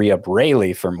might free up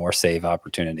Raley for more save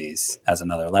opportunities as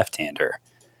another left-hander.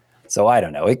 So I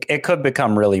don't know. It could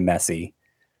become really messy.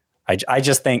 I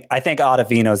think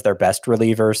Ottavino's their best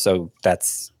reliever. So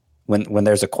that's when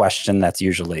there's a question, that's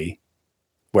usually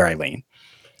where I lean.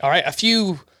 All right, a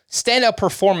few standout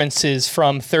performances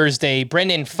from Thursday.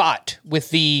 Brendan Pfaadt with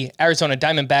the Arizona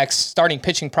Diamondbacks, starting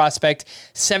pitching prospect,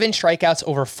 7 strikeouts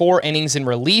over 4 innings in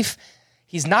relief.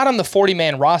 He's not on the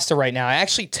 40-man roster right now. I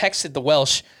actually texted the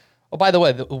Welsh. Oh, by the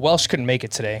way, the Welsh couldn't make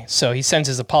it today, so he sends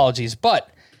his apologies. But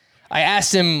I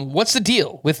asked him, what's the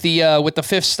deal with the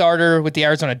 5th starter with the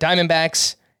Arizona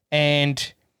Diamondbacks?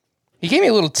 And he gave me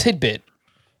a little tidbit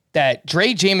that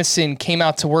Dre Jameson came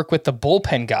out to work with the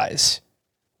bullpen guys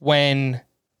when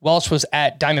Welsh was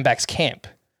at Diamondbacks camp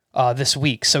this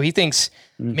week. So he thinks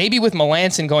maybe with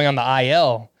Melanson going on the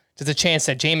IL, there's a chance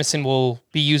that Jameson will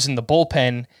be using the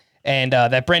bullpen and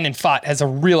that Brendan Pfaadt has a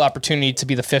real opportunity to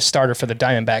be the 5th starter for the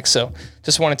Diamondbacks. So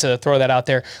just wanted to throw that out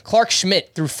there. Clark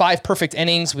Schmidt threw 5 perfect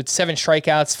innings with 7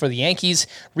 strikeouts for the Yankees.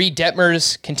 Reed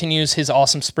Detmers continues his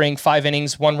awesome spring, 5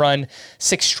 innings, 1 run,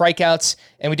 6 strikeouts.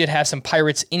 And we did have some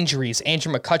Pirates injuries.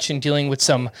 Andrew McCutchen dealing with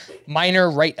some minor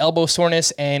right elbow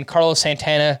soreness, and Carlos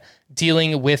Santana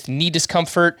dealing with knee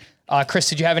discomfort. Chris,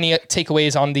 did you have any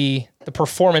takeaways on the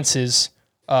performances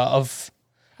of,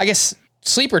 I guess,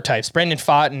 sleeper types, Brendan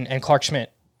Pfaadt and Clark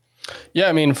Schmidt? Yeah,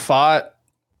 I mean, Pfaadt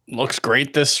looks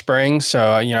great this spring.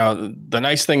 So, the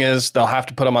nice thing is they'll have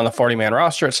to put him on the 40-man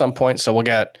roster at some point. So we'll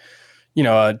get,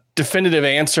 a definitive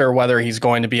answer whether he's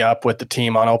going to be up with the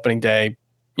team on opening day,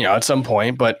 at some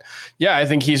point. But yeah, I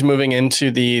think he's moving into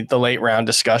the late round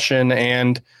discussion.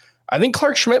 And I think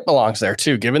Clark Schmidt belongs there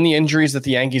too, given the injuries that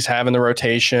the Yankees have in the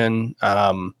rotation.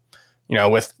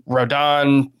 With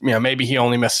Rodon, maybe he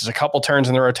only misses a couple turns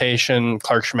in the rotation.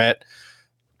 Clark Schmidt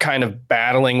kind of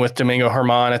battling with Domingo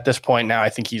Germán at this point now. I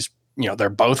think he's, they're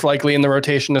both likely in the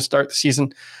rotation to start the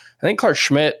season. I think Clark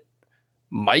Schmidt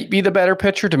might be the better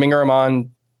pitcher. Domingo Germán,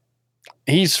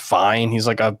 he's fine. He's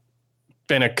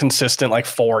been a consistent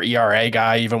 4 ERA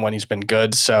guy, even when he's been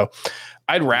good. So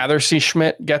I'd rather see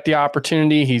Schmidt get the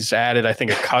opportunity. He's added, I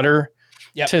think, a cutter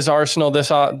to his arsenal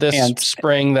this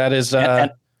spring. That is,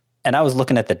 And I was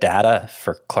looking at the data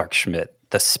for Clark Schmidt.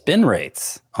 The spin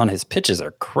rates on his pitches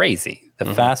are crazy. The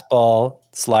fastball,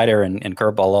 slider, and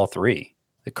curveball, all 3.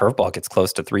 The curveball gets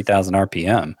close to 3,000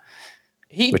 RPM.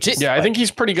 I think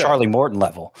he's pretty good. Charlie Morton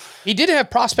level. He did have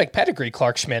prospect pedigree,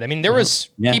 Clark Schmidt. I mean, there was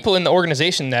people in the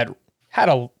organization that had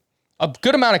a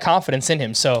good amount of confidence in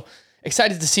him. So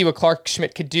excited to see what Clark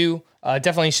Schmidt could do.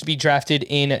 Definitely should be drafted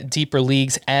in deeper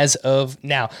leagues as of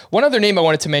now. One other name I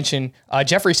wanted to mention,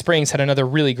 Jeffrey Springs had another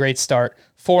really great start.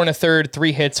 4 1/3,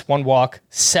 3 hits, 1 walk,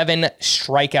 7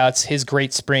 strikeouts. His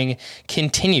great spring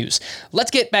continues.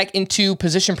 Let's get back into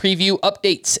position preview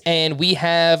updates, and we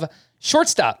have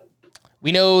shortstop.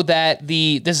 We know that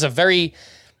this is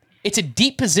it's a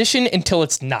deep position until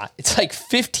it's not. It's like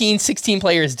 15, 16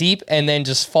 players deep and then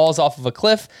just falls off of a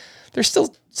cliff. There's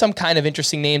still some kind of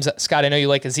interesting names. Scott, I know you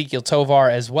like Ezekiel Tovar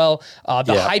as well.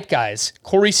 Hype guys,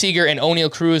 Corey Seager and O'Neal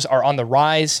Cruz are on the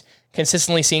rise,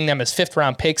 consistently seeing them as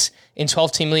 5th-round picks in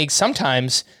 12-team leagues,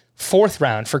 sometimes 4th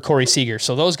round for Corey Seager.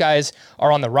 So those guys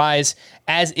are on the rise,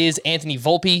 as is Anthony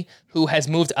Volpe, who has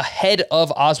moved ahead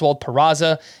of Oswald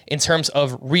Peraza in terms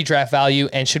of redraft value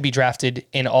and should be drafted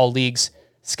in all leagues.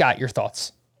 Scott, your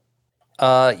thoughts?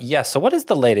 So what is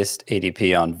the latest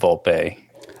ADP on Volpe?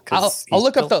 I'll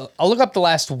look up the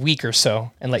last week or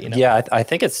so and let you know. Yeah, I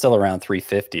think it's still around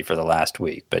 350 for the last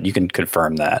week, but you can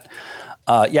confirm that.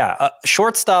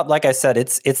 Shortstop, like I said,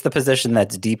 it's the position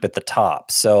that's deep at the top.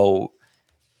 So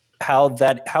how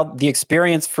the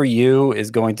experience for you is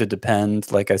going to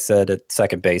depend, like I said, at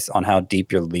second base on how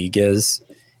deep your league is.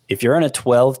 If you're in a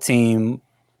 12-team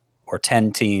or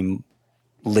 10-team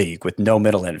league with no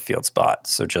middle infield spot,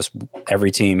 so just every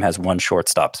team has one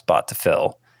shortstop spot to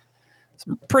fill,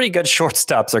 some pretty good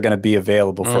shortstops are going to be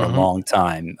available for a long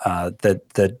time.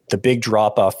 The big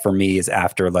drop off for me is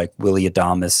after like Willy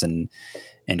Adames and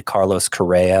and Carlos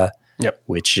Correa, Yep.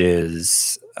 which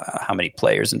is how many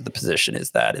players into the position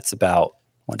is that? It's about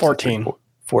 14.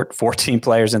 14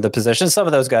 players in the position. Some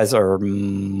of those guys are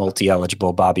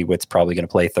multi-eligible. Bobby Witt's probably going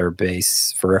to play third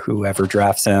base for whoever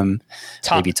drafts him.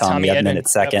 Maybe Tommy Edman at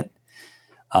second.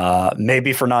 Yep.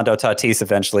 Maybe Fernando Tatis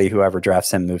eventually, whoever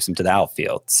drafts him moves him to the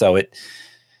outfield.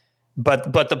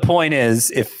 But the point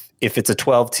is, if it's a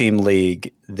 12-team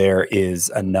league, there is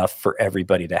enough for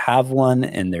everybody to have one,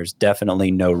 and there's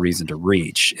definitely no reason to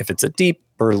reach. If it's a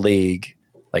deeper league,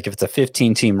 like if it's a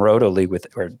 15-team roto league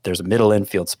where there's a middle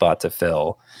infield spot to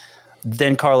fill,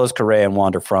 then Carlos Correa and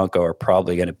Wander Franco are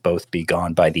probably going to both be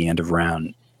gone by the end of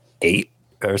round 8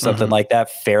 or something like that,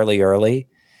 fairly early.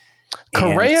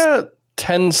 Correa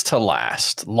tends to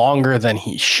last longer than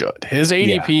he should. His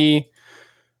ADP,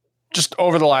 just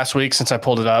over the last week since I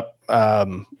pulled it up,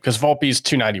 because Volpe's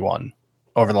 291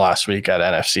 over the last week at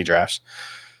NFC drafts.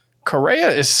 Correa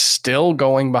is still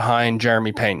going behind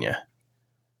Jeremy Pena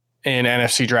in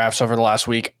NFC drafts over the last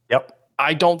week. Yep.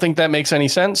 I don't think that makes any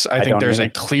sense. I think there's a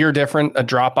clear a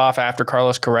drop off after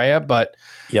Carlos Correa, but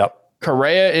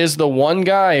Correa is the one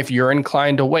guy, if you're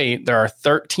inclined to wait, there are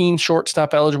 13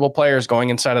 shortstop eligible players going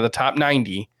inside of the top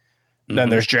 90. Then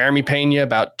there's Jeremy Pena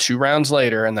about 2 rounds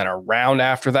later, and then a round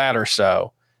after that or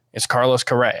so is Carlos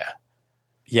Correa.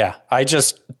 Yeah, I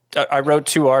wrote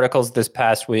 2 articles this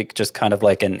past week, just kind of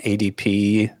like an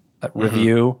ADP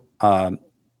review.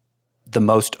 The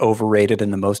most overrated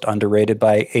and the most underrated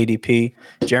by ADP.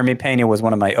 Jeremy Pena was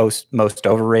one of my most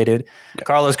overrated.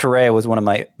 Carlos Correa was one of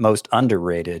my most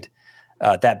underrated.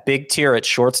 That big tier at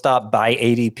shortstop by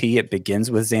ADP, it begins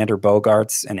with Xander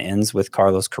Bogaerts and ends with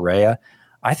Carlos Correa.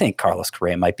 I think Carlos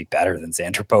Correa might be better than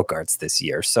Xander Bogaerts this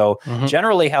year. So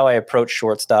generally how I approach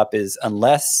shortstop is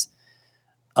unless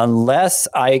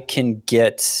I can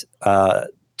get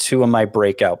 2 of my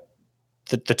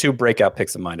the 2 breakout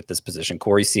picks of mine at this position,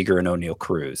 Corey Seager and O'Neal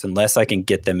Cruz, unless I can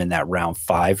get them in that round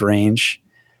 5 range,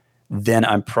 then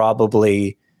I'm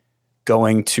probably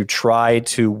going to try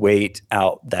to wait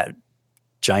out that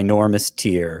ginormous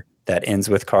tier that ends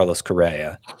with Carlos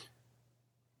Correa.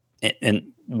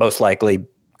 And most likely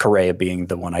Correa being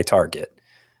the one I target.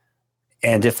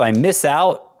 And if I miss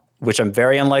out, which I'm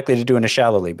very unlikely to do in a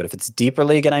shallow league, but if it's deeper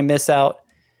league and I miss out,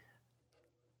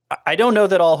 I don't know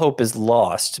that all hope is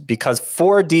lost, because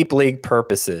for deep league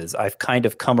purposes, I've kind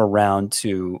of come around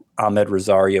to Ahmed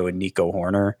Rosario and Nico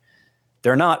Horner.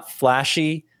 They're not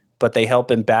flashy, but they help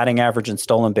in batting average and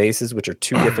stolen bases, which are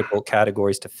 2 difficult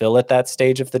categories to fill at that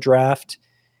stage of the draft.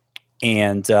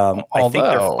 And I think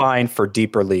they're fine for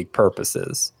deeper league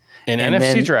purposes. In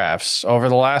NFC drafts over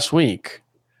the last week,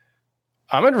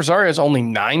 Ahmed Rosario is only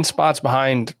 9 spots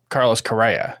behind Carlos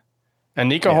Correa, and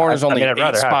Nico Horner is only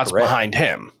 8 spots behind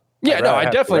him. Yeah,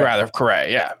 I'd definitely rather have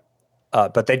Correa.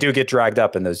 But they do get dragged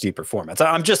up in those deeper formats.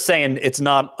 I'm just saying it's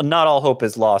not all hope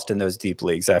is lost in those deep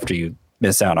leagues after you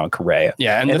miss out on Correa.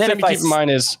 Yeah, and the thing to keep in mind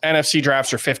is NFC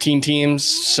drafts are 15 teams,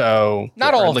 so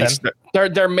not all of them.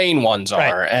 Their main ones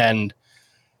are, and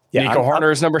Nico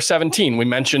Horner is number 17. We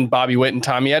mentioned Bobby Witt and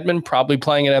Tommy Edman probably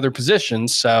playing at other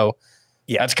positions, so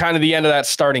that's kind of the end of that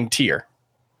starting tier.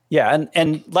 Yeah,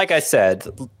 and like I said,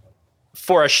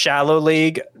 for a shallow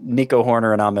league, Nico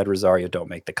Horner and Ahmed Rosario don't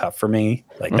make the cut for me.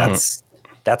 Like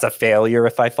that's a failure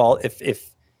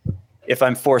if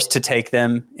I'm forced to take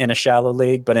them in a shallow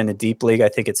league. But in a deep league, I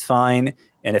think it's fine.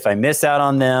 And if I miss out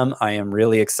on them, I am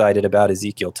really excited about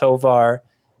Ezequiel Tovar.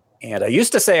 And I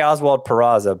used to say Oswald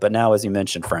Peraza, but now, as you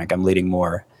mentioned, Frank, I'm leading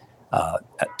more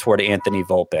toward Anthony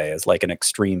Volpe as like an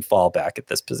extreme fallback at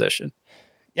this position.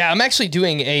 Yeah, I'm actually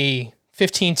doing a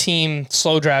 15-team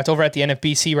slow draft over at the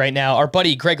NFBC right now. Our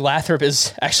buddy Greg Lathrop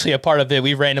is actually a part of it.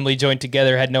 We randomly joined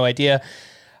together, had no idea.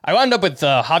 I wound up with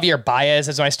Javier Baez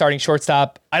as my starting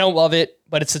shortstop. I don't love it,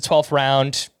 but it's the 12th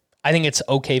round. I think it's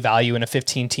okay value in a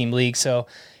 15-team league, so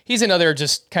he's another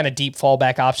just kind of deep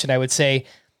fallback option, I would say.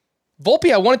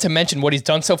 Volpe, I wanted to mention what he's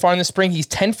done so far in the spring. He's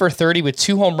 10 for 30 with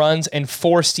 2 home runs and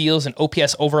 4 steals and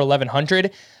OPS over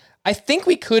 1,100. I think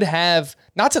we could have,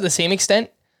 not to the same extent,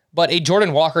 but a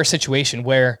Jordan Walker situation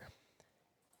where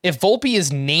if Volpe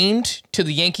is named to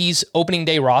the Yankees opening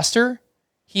day roster,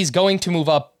 he's going to move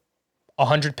up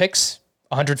 100 picks,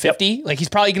 150. Yep. Like he's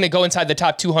probably going to go inside the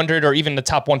top 200 or even the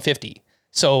top 150.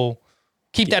 So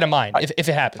keep that in mind if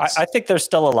it happens. I think there's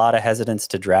still a lot of hesitance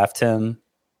to draft him,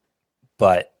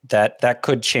 but that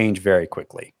could change very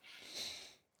quickly.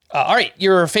 All right.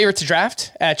 Your favorite to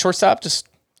draft at shortstop? Just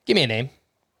give me a name.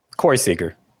 Corey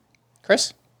Seager.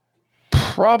 Chris?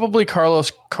 Probably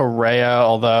Carlos Correa,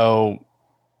 although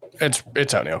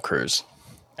it's O'Neal Cruz.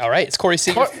 All right. It's Corey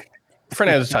Seager.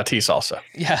 Fernando Tatis also.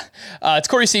 Yeah, it's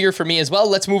Corey Seager for me as well.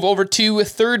 Let's move over to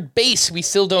third base. We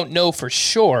still don't know for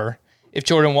sure if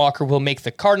Jordan Walker will make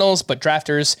the Cardinals, but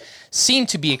drafters seem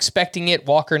to be expecting it.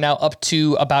 Walker now up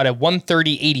to about a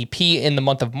 130 ADP in the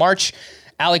month of March.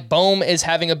 Alec Boehm is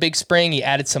having a big spring. He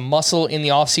added some muscle in the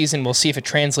offseason. We'll see if it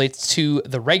translates to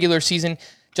the regular season.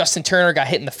 Justin Turner got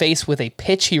hit in the face with a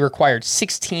pitch. He required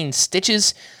 16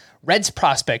 stitches. Reds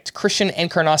prospect Christian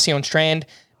Encarnacion Strand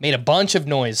made a bunch of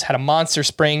noise, had a monster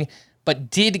spring, but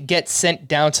did get sent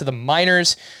down to the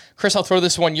minors. Chris, I'll throw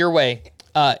this one your way.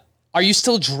 Are you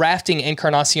still drafting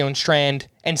Encarnacion Strand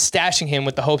and stashing him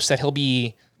with the hopes that he'll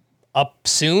be up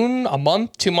soon, a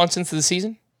month, 2 months into the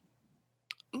season?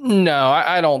 No,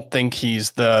 I don't think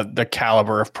he's the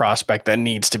caliber of prospect that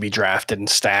needs to be drafted and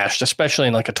stashed, especially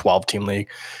in like a 12-team league.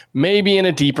 Maybe in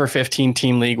a deeper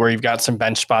 15-team league where you've got some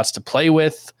bench spots to play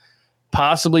with,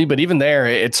 possibly. But even there,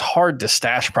 it's hard to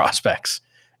stash prospects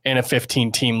in a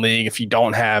 15-team league if you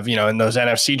don't have, in those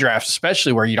NFC drafts,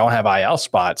 especially where you don't have IL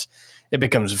spots. It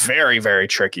becomes very, very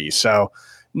tricky. So,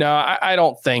 no, I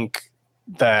don't think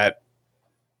that,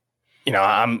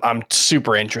 I'm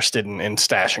super interested in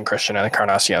stashing Christian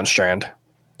Encarnacion Strand.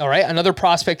 All right, another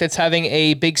prospect that's having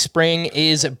a big spring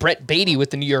is Brett Baty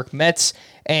with the New York Mets,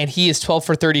 and he is 12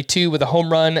 for 32 with a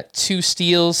home run, 2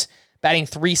 steals, batting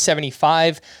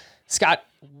 .375. Scott,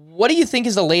 what do you think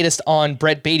is the latest on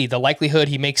Brett Baty? The likelihood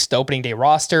he makes the opening day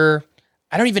roster?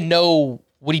 I don't even know.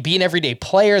 Would he be an everyday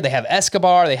player? They have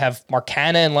Escobar. They have Mark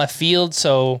Canha in left field.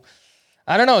 So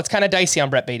I don't know. It's kind of dicey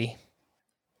on Brett Baty.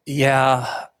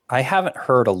 Yeah, I haven't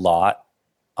heard a lot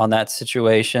on that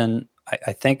situation.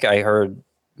 I think I heard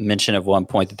mention at one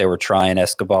point that they were trying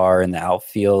Escobar in the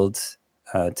outfield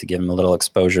to give him a little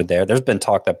exposure there. There's been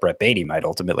talk that Brett Baty might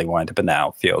ultimately wind up in the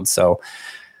outfield. So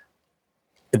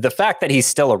the fact that he's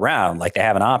still around, like they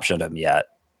haven't optioned him yet,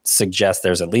 suggests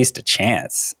there's at least a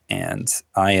chance. And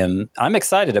I'm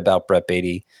excited about Brett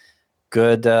Baty.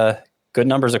 Good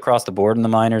numbers across the board in the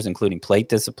minors, including plate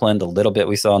discipline. The little bit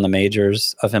we saw in the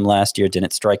majors of him last year,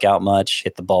 didn't strike out much,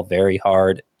 hit the ball very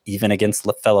hard, even against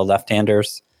fellow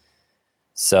left-handers.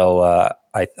 So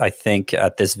I think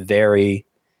at this very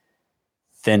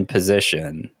thin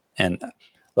position, and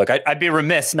look, I'd be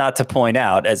remiss not to point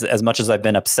out, as much as I've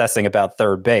been obsessing about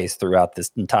third base throughout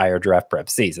this entire draft prep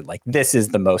season, like this is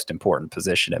the most important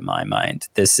position in my mind.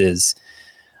 This is,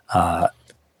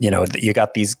 you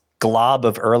got these glob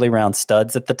of early round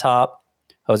studs at the top: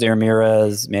 Jose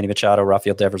Ramirez, Manny Machado,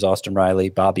 Rafael Devers, Austin Riley,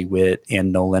 Bobby Witt,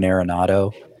 and Nolan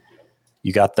Arenado.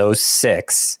 You got those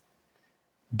 6,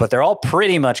 but they're all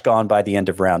pretty much gone by the end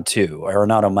of round 2.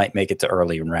 Arenado might make it to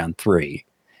early in round 3.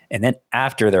 And then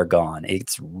after they're gone,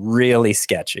 it's really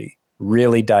sketchy,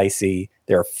 really dicey.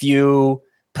 There are a few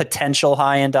potential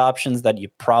high-end options that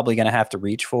you're probably going to have to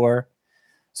reach for.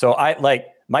 So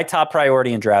my top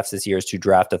priority in drafts this year is to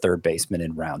draft a third baseman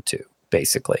in round 2,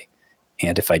 basically.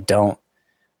 And if I don't,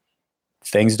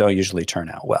 things don't usually turn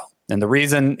out well. And the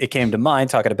reason it came to mind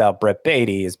talking about Brett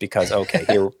Baty is because, okay,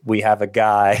 here we have a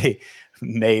guy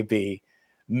maybe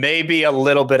a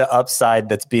little bit of upside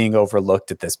that's being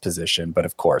overlooked at this position. But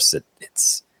of course,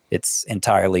 it's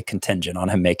entirely contingent on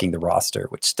him making the roster,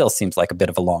 which still seems like a bit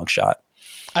of a long shot.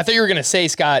 I thought you were going to say,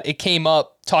 Scott, it came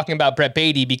up talking about Brett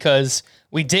Baty because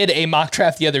we did a mock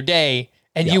draft the other day,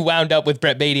 and you wound up with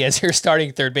Brett Baty as your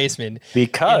starting third baseman in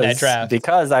that draft.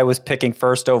 Because I was picking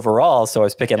first overall, so I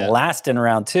was picking last in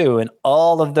round 2, and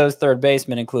all of those third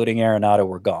basemen, including Arenado,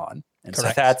 were gone. And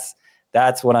Correct. So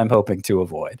that's what I'm hoping to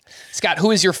avoid. Scott,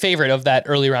 who is your favorite of that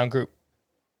early round group?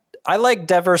 I like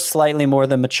Devers slightly more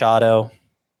than Machado,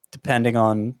 depending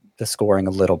on the scoring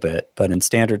a little bit. But in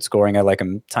standard scoring, I like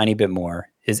him a tiny bit more.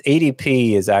 His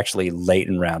ADP is actually late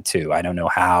in round 2. I don't know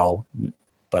how,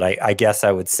 but I guess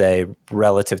I would say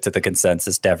relative to the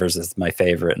consensus, Devers is my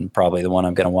favorite and probably the one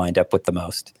I'm going to wind up with the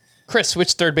most. Chris,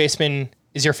 which third baseman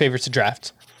is your favorite to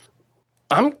draft?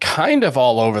 I'm kind of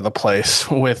all over the place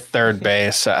with third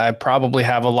base. I probably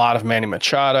have a lot of Manny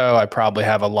Machado. I probably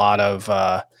have a lot of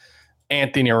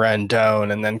Anthony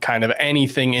Rendon, and then kind of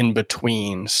anything in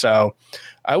between. So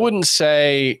I wouldn't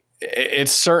say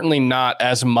it's certainly not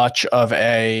as much of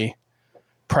a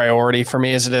priority for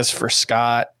me as it is for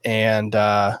Scott. And,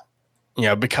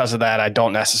 because of that, I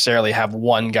don't necessarily have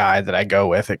one guy that I go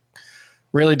with. It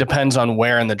really depends on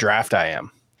where in the draft I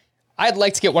am. I'd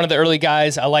like to get one of the early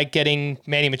guys. I like getting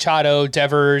Manny Machado,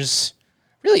 Devers,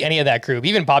 really any of that group,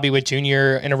 even Bobby Witt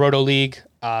Jr. in a Roto League.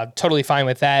 Totally fine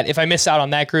with that. If I miss out on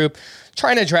that group,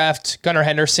 trying to draft Gunnar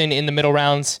Henderson in the middle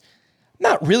rounds.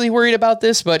 Not really worried about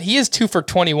this, but he is 2 for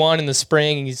 21 in the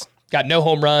spring. He's got no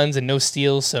home runs and no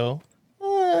steals, so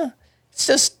it's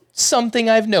just something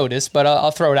I've noticed, but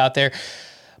I'll throw it out there.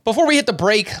 Before we hit the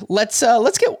break, let's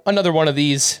get another one of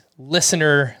these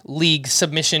listener league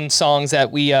submission songs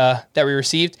that we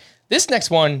received. This next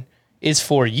one is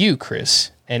for you,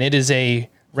 Chris, and it is a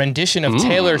rendition of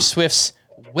Taylor Swift's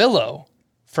Willow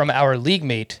from our league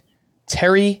mate,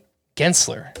 Terry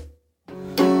Gensler.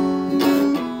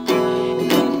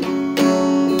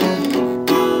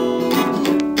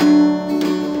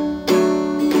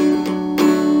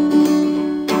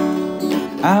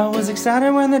 I was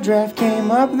excited when the draft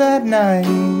came up that night,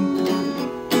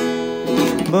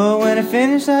 but when it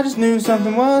finished I just knew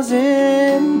something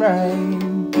wasn't right.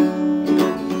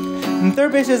 And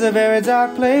third base is a very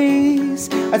dark place.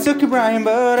 I took you, Brian,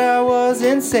 but I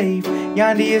wasn't safe.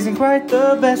 Yandy isn't quite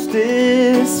the best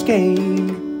escape.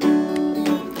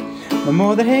 The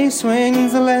more that hay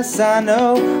swings, the less I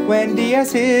know. When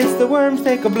Diaz hits, the worms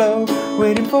take a blow.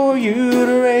 Waiting for you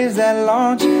to raise that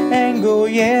launch angle,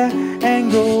 yeah,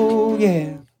 angle,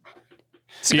 yeah.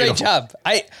 It's a great job.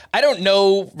 I don't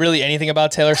know really anything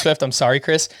about Taylor Swift. I'm sorry,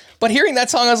 Chris. But hearing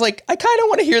that song, I was like, I kind of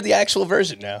want to hear the actual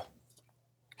version now.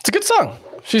 It's a good song.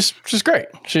 She's great.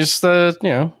 She's this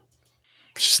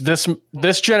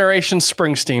generation's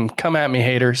Springsteen. Come at me,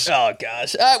 haters. Oh,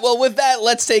 gosh. All right, well, with that,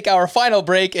 let's take our final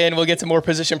break, and we'll get to more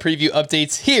position preview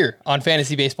updates here on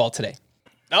Fantasy Baseball Today.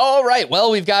 All right,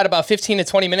 well, we've got about 15 to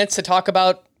 20 minutes to talk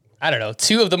about, I don't know,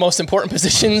 two of the most important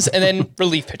positions and then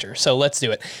relief pitcher. So let's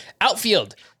do it.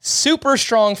 Outfield, super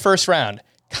strong first round.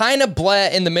 Kind of blah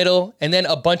in the middle, and then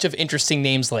a bunch of interesting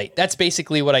names late. That's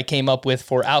basically what I came up with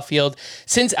for outfield.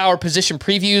 Since our position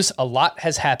previews, a lot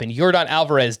has happened. Yordan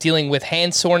Alvarez dealing with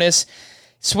hand soreness.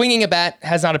 Swinging a bat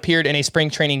has not appeared in a spring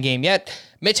training game yet.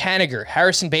 Mitch Haniger,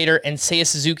 Harrison Bader, and Seiya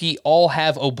Suzuki all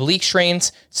have oblique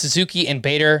strains. Suzuki and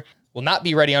Bader will not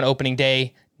be ready on opening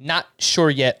day. Not sure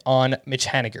yet on Mitch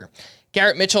Haniger.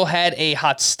 Garrett Mitchell had a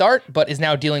hot start, but is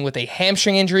now dealing with a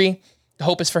hamstring injury. The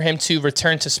hope is for him to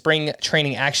return to spring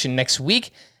training action next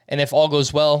week, and if all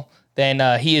goes well,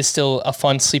 then he is still a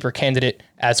fun sleeper candidate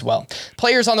as well.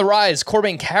 Players on the rise,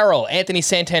 Corbin Carroll, Anthony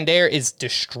Santander is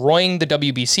destroying the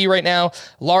WBC right now.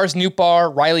 Lars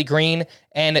Nootbaar, Riley Green,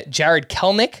 and Jared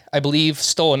Kelenic, I believe,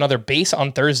 stole another base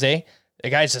on Thursday.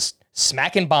 The guy's just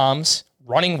smacking bombs,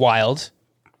 running wild.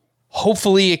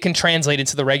 Hopefully it can translate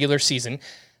into the regular season.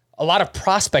 A lot of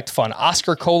prospect fun.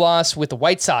 Oscar Colas with the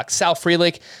White Sox, Sal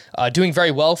Frelick doing very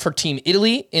well for Team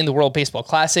Italy in the World Baseball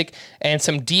Classic, and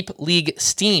some deep league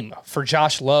steam for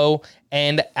Josh Lowe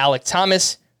and Alec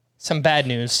Thomas. Some bad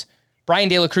news. Brian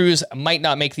De La Cruz might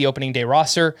not make the opening day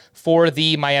roster for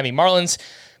the Miami Marlins.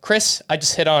 Chris, I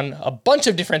just hit on a bunch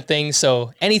of different things,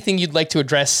 so anything you'd like to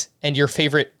address and your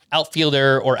favorite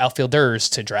outfielder or outfielders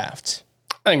to draft?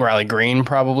 I think Riley Green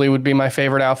probably would be my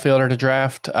favorite outfielder to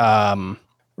draft.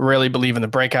 Really believe in the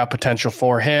breakout potential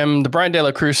for him. The Brian De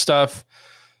La Cruz stuff,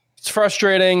 it's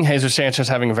frustrating. Jesus Sanchez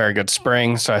having a very good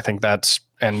spring, so I think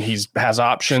and he has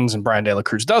options, and Brian De La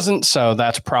Cruz doesn't, so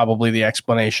that's probably the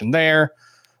explanation there.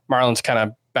 Marlins kind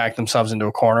of backed themselves into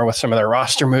a corner with some of their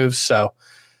roster moves, so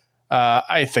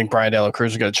I think Brian De La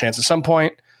Cruz will get a chance at some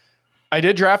point. I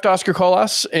did draft Oscar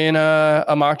Colas in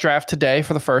a mock draft today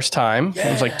for the first time. Yeah.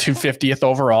 It was like 250th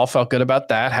overall. Felt good about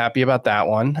that. Happy about that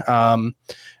one.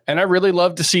 And I really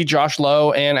love to see Josh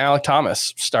Lowe and Alec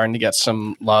Thomas starting to get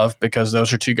some love, because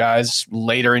those are two guys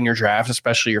later in your draft,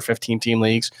 especially your 15-team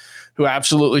leagues, who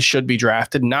absolutely should be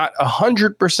drafted. Not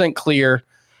 100% clear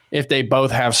if they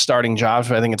both have starting jobs,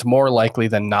 but I think it's more likely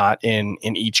than not in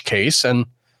each case. And,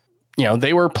 you know,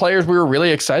 they were players we were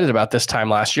really excited about this time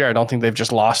last year. I don't think they've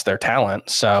just lost their talent.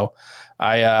 So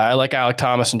I like Alec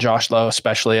Thomas and Josh Lowe,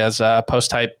 especially as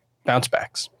post-type bounce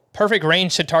backs. Perfect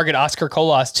range to target Oscar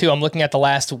Colas, too. I'm looking at the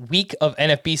last week of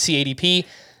NFBC ADP.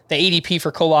 The ADP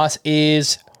for Colas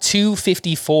is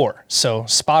 254. So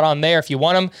spot on there. If you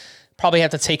want him, probably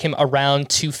have to take him around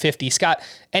 250. Scott,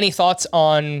 any thoughts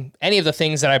on any of the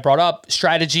things that I brought up?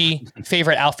 Strategy,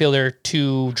 favorite outfielder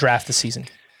to draft this season?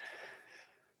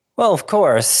 Well, of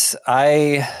course,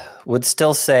 I would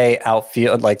still say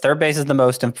outfield. Like, third base is the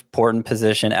most important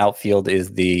position. Outfield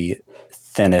is the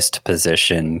thinnest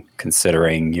position,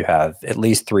 considering you have at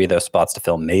least 3 of those spots to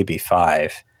fill, maybe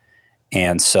 5.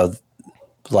 And so,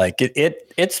 like,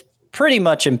 it's pretty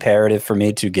much imperative for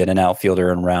me to get an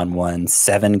outfielder in round 1.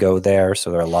 7 go there, so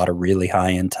there are a lot of really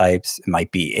high-end types. It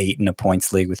might be 8 in a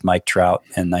points league with Mike Trout,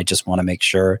 and I just want to make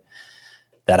sure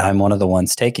that I'm one of the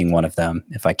ones taking one of them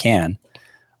if I can.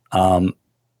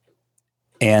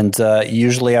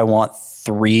 Usually I want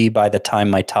 3 by the time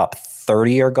my top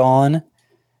 30 are gone,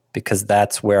 because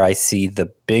that's where I see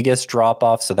the biggest drop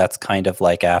off. So that's kind of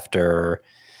like after,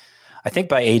 I think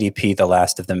by ADP, the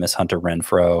last of them is Hunter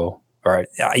Renfroe. or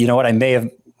you know what? I may have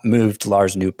moved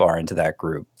Lars Nootbaar into that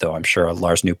group, though I'm sure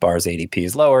Lars Nootbaar's ADP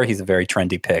is lower. He's a very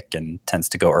trendy pick and tends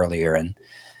to go earlier in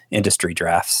industry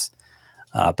drafts.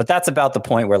 But that's about the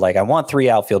point where, like, I want 3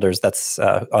 outfielders. That's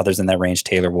others in that range: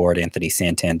 Taylor Ward, Anthony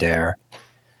Santander,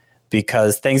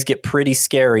 because things get pretty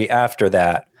scary after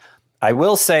that. I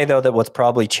will say, though, that what's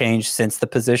probably changed since the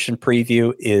position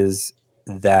preview is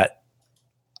that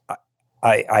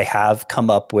I have come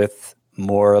up with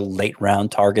more late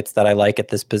round targets that I like at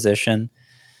this position.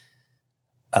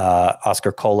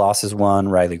 Oscar Colas is one.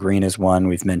 Riley Green is one.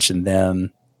 We've mentioned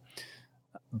them.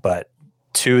 But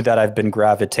 2 that I've been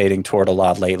gravitating toward a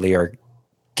lot lately are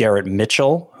Garrett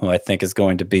Mitchell, who I think is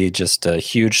going to be just a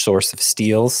huge source of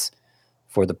steals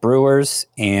for the Brewers,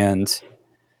 and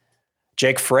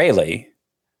Jake Fraley,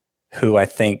 who I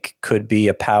think could be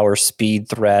a power speed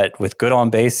threat with good on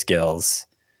base skills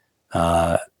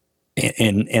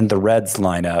in the Reds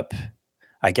lineup.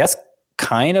 I guess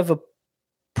kind of a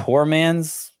poor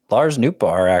man's Lars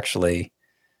Nootbaar, actually.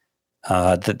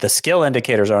 The skill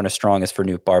indicators aren't as strong as for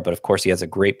Nootbaar, but of course he has a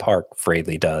great park,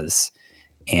 Fraley does,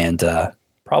 and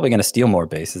probably going to steal more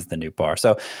bases than Nootbaar.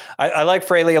 So I like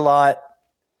Fraley a lot.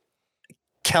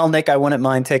 Kelnick, I wouldn't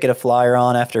mind taking a flyer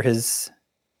on after his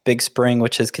big spring,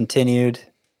 which has continued.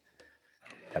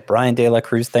 That Brian De La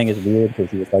Cruz thing is weird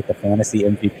because he was like the fantasy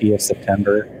MVP of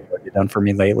September. What you've done for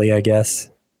me lately, I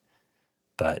guess.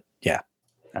 But yeah,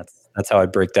 that's how I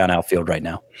break down outfield right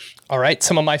now. All right,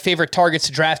 some of my favorite targets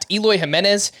to draft: Eloy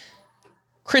Jimenez.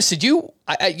 Chris, did you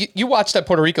watched that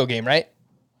Puerto Rico game, right?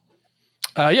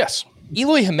 Yes.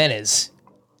 Eloy Jimenez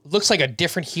looks like a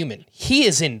different human. He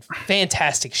is in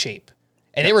fantastic shape.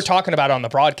 And they were talking about it on the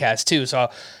broadcast too. So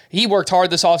he worked hard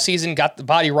this offseason, got the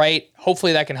body right.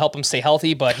 Hopefully that can help him stay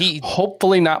healthy, but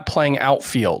hopefully not playing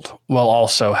outfield will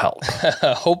also help.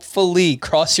 Hopefully,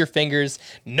 cross your fingers.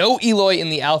 No Eloy in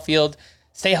the outfield.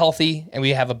 Stay healthy, and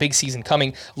we have a big season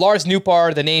coming. Lars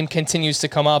Nootbaar, the name continues to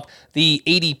come up. The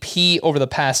ADP over the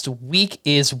past week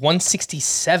is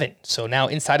 167. So now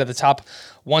inside of the top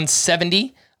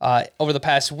 170 over the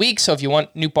past week. So if you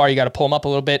want Nootbaar, you got to pull him up a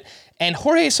little bit. And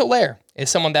Jorge Soler is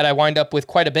someone that I wind up with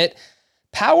quite a bit.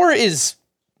 Power is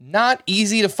not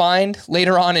easy to find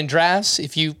later on in drafts.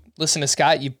 If you listen to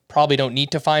Scott, you probably don't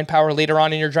need to find power later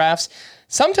on in your drafts.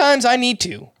 Sometimes I need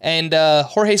to. And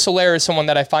Jorge Soler is someone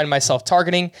that I find myself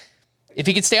targeting. If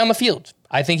he could stay on the field,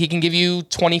 I think he can give you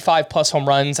 25 plus home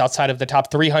runs outside of the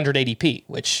top 300 ADP,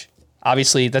 which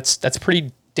obviously that's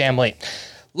pretty damn late.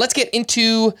 Let's get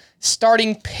into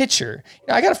starting pitcher.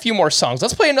 Now, I got a few more songs.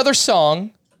 Let's play another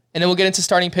song, and then we'll get into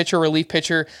starting pitcher, relief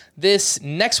pitcher. This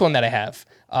next one that I have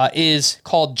is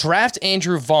called Draft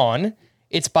Andrew Vaughn.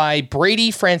 It's by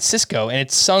Brady Francisco, and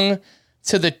it's sung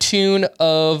to the tune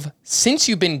of Since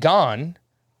You've Been Gone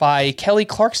by Kelly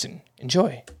Clarkson.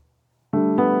 Enjoy.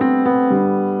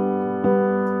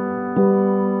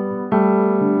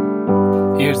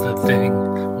 Here's the thing,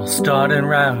 we'll start in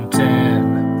round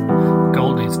 10.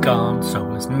 Goldie's gone,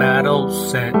 so his medal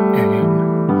set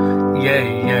in.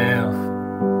 Yeah.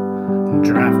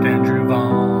 Draft Andrew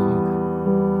Vaughn.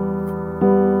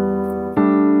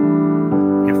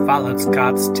 You followed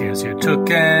Scott's tears, you took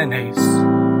an ace.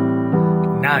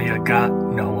 Now you got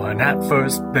no one at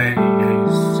first base.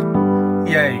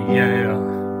 Yeah.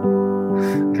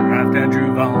 Draft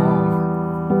Andrew Vaughn.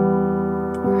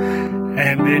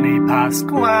 And Vinny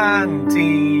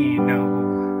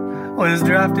Pasquantino was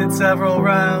drafted several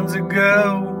rounds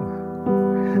ago.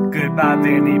 Goodbye,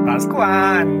 Vinny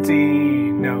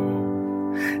Pasquantino.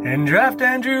 And draft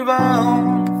Andrew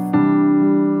Vaughn.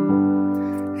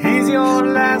 He's your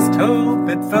last hope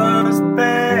at first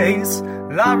base.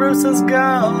 La Rosa's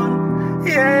gone.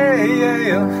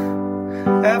 Yeah.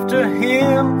 After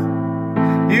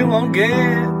him, you won't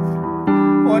get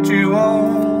what you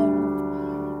want.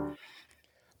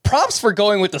 Props for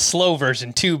going with the slow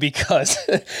version too, because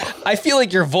I feel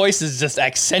like your voice is just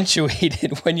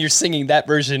accentuated when you're singing that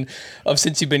version of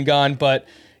Since You've Been Gone. But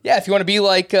yeah, if you want to be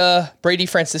like Brady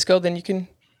Francisco, then you can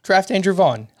draft Andrew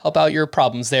Vaughn. Help out your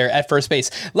problems there at first base.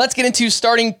 Let's get into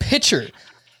starting pitcher.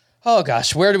 Oh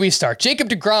gosh, where do we start? Jacob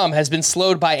deGrom has been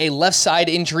slowed by a left side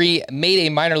injury, made a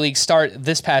minor league start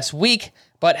this past week,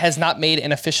 but has not made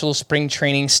an official spring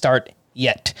training start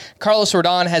yet. Carlos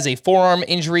Rodon has a forearm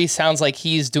injury. Sounds like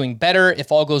he's doing better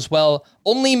if all goes well.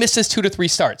 Only misses 2 to 3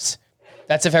 starts.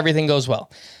 That's if everything goes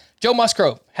well. Joe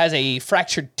Musgrove has a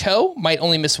fractured toe, might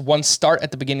only miss 1 start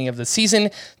at the beginning of the season.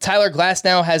 Tyler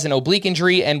Glasnow has an oblique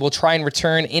injury and will try and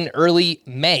return in early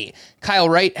May. Kyle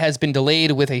Wright has been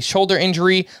delayed with a shoulder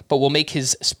injury, but will make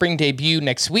his spring debut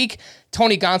next week.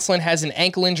 Tony Gonsolin has an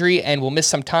ankle injury and will miss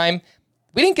some time.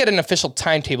 We didn't get an official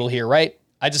timetable here, right?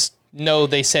 I just know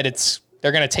they said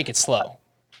they're going to take it slow.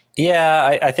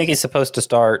 Yeah, I think he's supposed to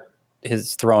start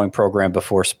his throwing program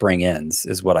before spring ends,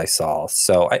 is what I saw.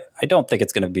 So I don't think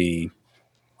it's going to be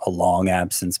a long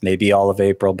absence, maybe all of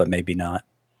April, but maybe not.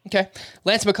 Okay.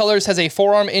 Lance McCullers has a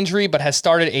forearm injury, but has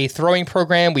started a throwing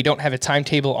program. We don't have a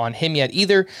timetable on him yet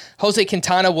either. Jose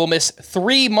Quintana will miss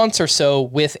 3 months or so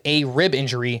with a rib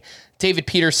injury. David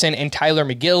Peterson and Tyler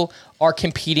McGill are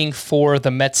competing for the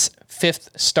Mets' 5th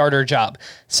starter job.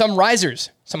 Some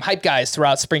risers, some hype guys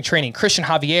throughout spring training: Christian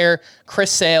Javier,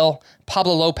 Chris Sale,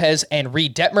 Pablo Lopez, and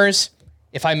Reed Detmers.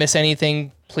 If I miss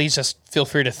anything, please just feel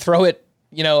free to throw it,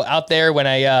 out there when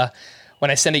I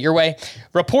send it your way.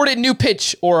 Reported new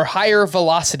pitch or higher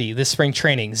velocity this spring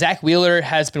training: Zach Wheeler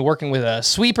has been working with a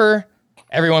sweeper.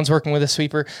 Everyone's working with a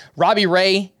sweeper. Robbie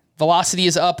Ray, velocity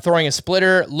is up, throwing a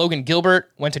splitter. Logan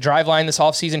Gilbert went to Driveline this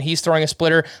offseason. He's throwing a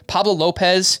splitter. Pablo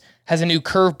Lopez has a new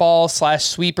curveball /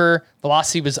 sweeper.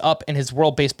 Velocity was up in his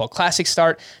World Baseball Classic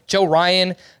start. Joe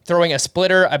Ryan throwing a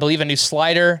splitter, I believe a new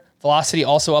slider. Velocity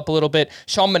also up a little bit.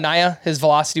 Sean Manaea, his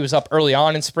velocity was up early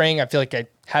on in spring. I feel like I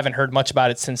haven't heard much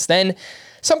about it since then.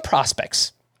 Some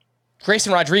prospects: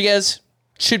 Grayson Rodriguez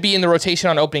should be in the rotation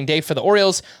on opening day for the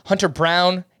Orioles. Hunter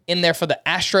Brown in there for the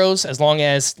Astros as long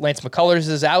as Lance McCullers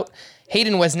is out.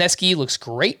 Hayden Wesneski looks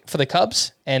great for the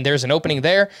Cubs, and there's an opening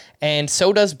there. And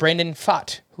so does Brandon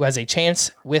Pfaadt, who has a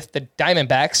chance with the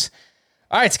Diamondbacks.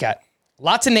 All right, Scott.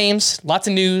 Lots of names, lots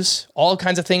of news, all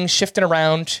kinds of things shifting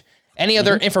around. Any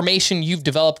other information you've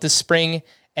developed this spring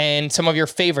and some of your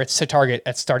favorites to target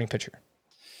at starting pitcher?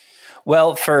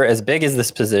 Well, for as big as this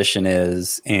position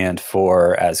is, and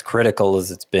for as critical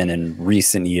as it's been in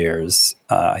recent years,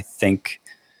 I think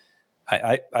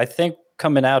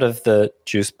coming out of the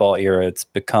juice ball era, it's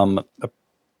become a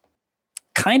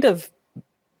kind of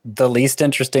the least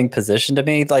interesting position to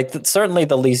me. Like, certainly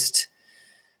the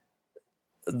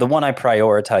one I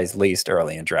prioritize least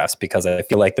early in drafts, because I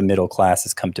feel like the middle class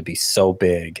has come to be so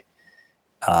big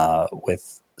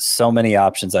with so many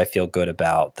options I feel good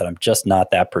about that I'm just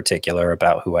not that particular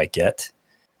about who I get.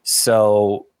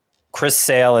 So Chris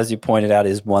Sale, as you pointed out,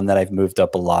 is one that I've moved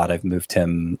up a lot. I've moved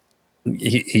him.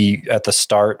 He at the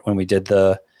start when we did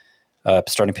the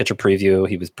starting pitcher preview,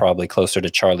 he was probably closer to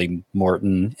Charlie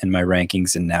Morton in my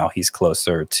rankings, and now he's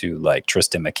closer to like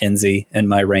Tristan McKenzie in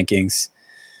my rankings.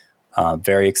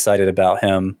 Very excited about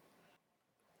him.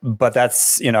 But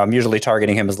that's, I'm usually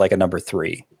targeting him as like a number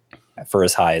 3 for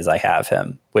as high as I have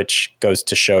him, which goes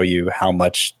to show you how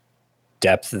much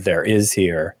depth there is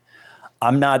here.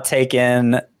 I'm not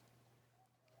taking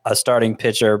a starting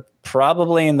pitcher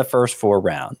probably in the first 4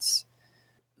 rounds.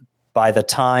 By the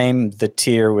time the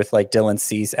tier with like Dylan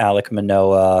Cease, Alek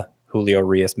Manoah, Julio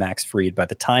Urias, Max Fried, by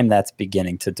the time that's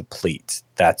beginning to deplete,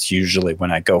 that's usually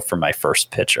when I go for my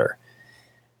first pitcher.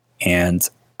 And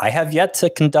I have yet to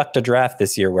conduct a draft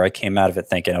this year where I came out of it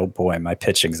thinking, oh boy, my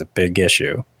pitching's a big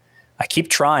issue. I keep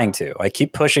trying to. I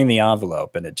keep pushing the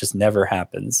envelope, and it just never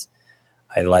happens.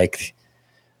 I like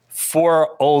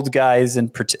 4 old guys,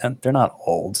 and they're not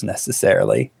old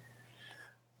necessarily.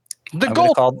 I'm going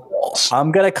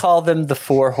to call them the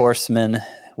 4 horsemen.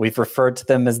 We've referred to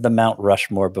them as the Mount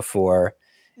Rushmore before.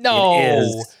 No, it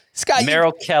is Scott,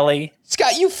 Merrill Kelly.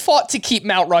 Scott, you fought to keep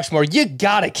Mount Rushmore. You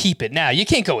gotta keep it now. You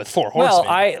can't go with 4 horsemen.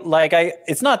 Well,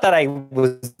 it's not that I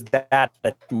was that.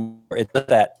 It's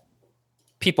that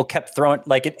people kept throwing,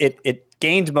 like it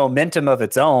gained momentum of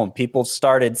its own. People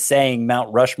started saying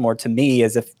Mount Rushmore to me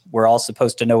as if we're all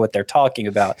supposed to know what they're talking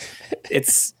about.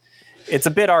 It's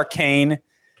a bit arcane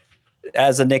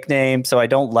as a nickname, so I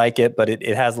don't like it, but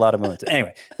it has a lot of momentum.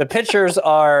 Anyway, the pitchers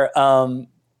are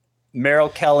Merrill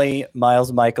Kelly,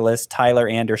 Miles Michaelis, Tyler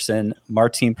Anderson,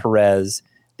 Martin Perez.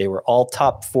 They were all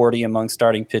top 40 among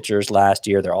starting pitchers last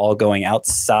year. They're all going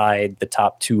outside the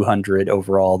top 200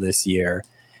 overall this year.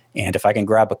 And if I can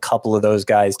grab a couple of those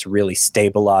guys to really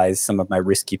stabilize some of my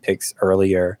risky picks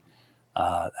earlier,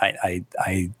 I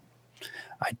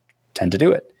tend to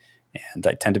do it. And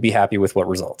I tend to be happy with what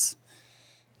results.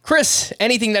 Chris,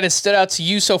 anything that has stood out to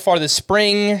you so far this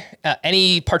spring?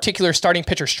 Any particular starting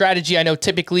pitcher strategy? I know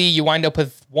typically you wind up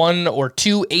with 1 or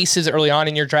 2 aces early on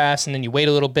in your drafts, and then you wait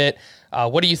a little bit.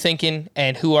 What are you thinking,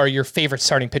 and who are your favorite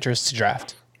starting pitchers to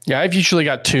draft? Yeah, I've usually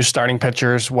got 2 starting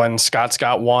pitchers when Scott's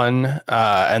got 1,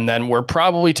 and then we're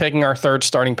probably taking our 3rd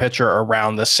starting pitcher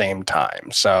around the same time.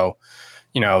 So,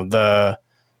 the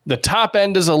top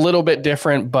end is a little bit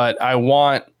different, but I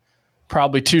want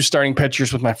probably 2 starting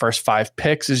pitchers with my first 5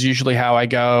 picks is usually how I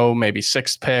go, maybe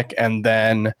 6th pick. And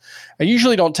then I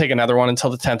usually don't take another one until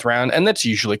the 10th round. And that's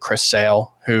usually Chris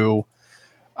Sale, who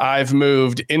I've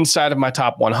moved inside of my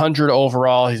top 100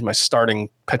 overall. He's my starting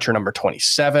pitcher number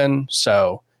 27.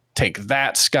 So take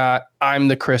that, Scott. I'm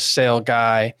the Chris Sale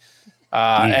guy.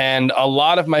 And a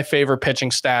lot of my favorite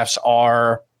pitching staffs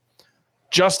are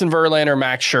Justin Verlander,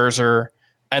 Max Scherzer,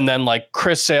 and then like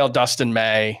Chris Sale, Dustin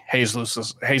May,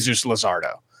 Jesus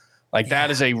Luzardo. Like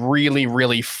that is a really,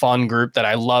 really fun group that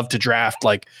I love to draft.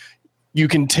 Like you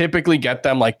can typically get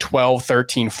them like 12,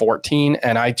 13, 14.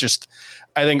 And I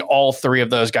think all three of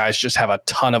those guys just have a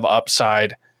ton of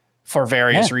upside for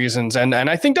various reasons. And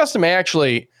I think Dustin May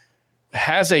actually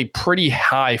has a pretty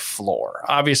high floor.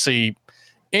 Obviously,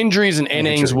 injuries and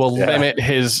innings will limit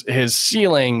his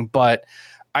ceiling, but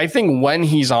I think when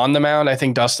he's on the mound, I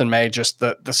think Dustin May, just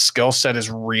the skill set is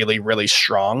really, really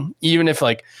strong. Even if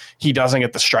like he doesn't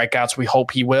get the strikeouts we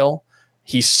hope he will,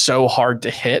 he's so hard to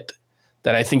hit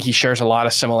that I think he shares a lot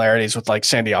of similarities with like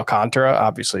Sandy Alcantara.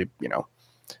 Obviously, you know,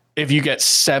 if you get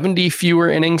 70 fewer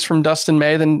innings from Dustin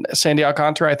May than Sandy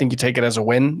Alcantara, I think you take it as a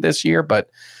win this year, but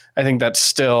I think that's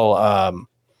still a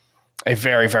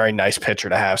very, very nice pitcher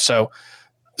to have. So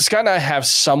Scott and I have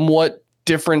somewhat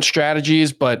different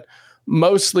strategies, but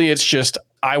mostly it's just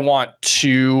I want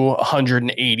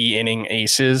 280 inning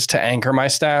aces to anchor my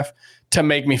staff to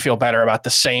make me feel better about the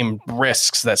same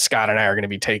risks that Scott and I are going to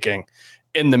be taking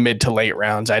in the mid to late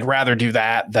rounds. I'd rather do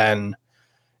that than,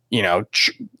 you know,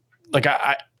 like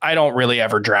I don't really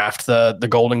ever draft the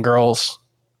Golden Girls.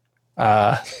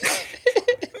 We're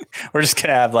just going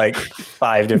to have like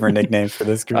 5 different nicknames for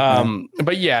this group.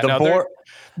 But yeah, the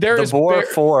Boar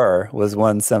 4 was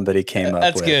one somebody came up with.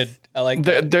 That's good. I like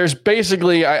that. There's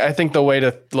basically, I think the way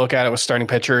to look at it with starting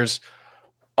pitchers,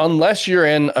 unless you're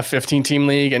in a 15-team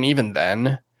league, and even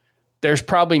then, there's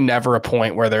probably never a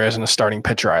point where there isn't a starting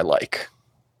pitcher I like.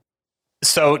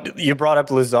 So you brought up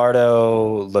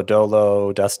Luzardo,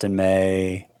 Lodolo, Dustin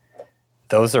May.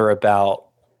 Those are about,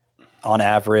 on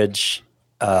average,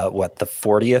 the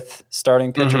 40th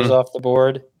starting pitchers off the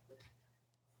board.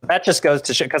 That just goes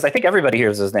to show, because I think everybody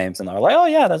hears those names and they're like, oh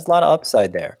yeah, there's a lot of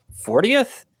upside there.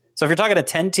 40th? So if you're talking a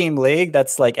 10-team league,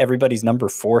 that's like everybody's number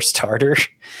 4 starter.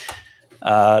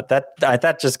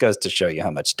 That just goes to show you how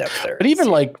much depth there is. But even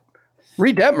like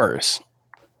Reed Detmers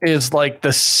is like the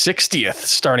 60th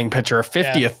starting pitcher,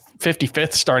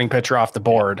 55th starting pitcher off the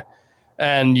board.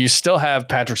 And you still have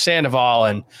Patrick Sandoval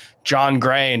and John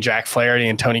Gray and Jack Flaherty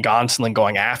and Tony Gonsolin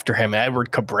going after him,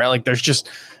 Edward Cabrera. Like there's just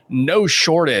no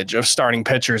shortage of starting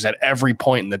pitchers at every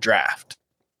point in the draft.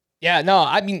 Yeah, no,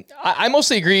 I mean, I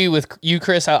mostly agree with you,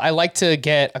 Chris. I like to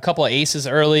get a couple of aces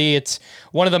early. It's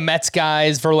one of the Mets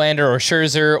guys, Verlander or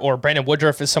Scherzer, or Brandon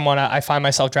Woodruff is someone I find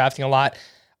myself drafting a lot.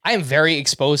 I am very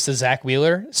exposed to Zach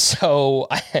Wheeler, so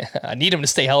I need him to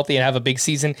stay healthy and have a big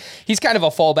season. He's kind of a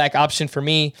fallback option for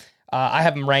me. I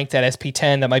have him ranked at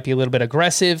SP10. That might be a little bit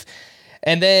aggressive.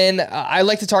 And then I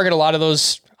like to target a lot of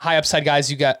those high upside guys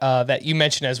you got that you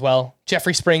mentioned as well.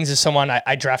 Jeffrey Springs is someone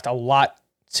I draft a lot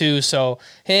too. So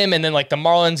him, and then like the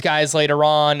Marlins guys later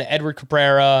on, Edward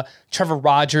Cabrera, Trevor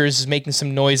Rogers is making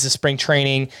some noise this spring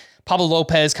training. Pablo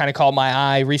Lopez kind of caught my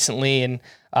eye recently and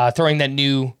throwing that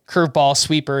new curveball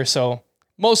sweeper. So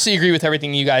mostly agree with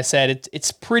everything you guys said.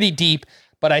 It's pretty deep,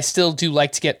 but I still do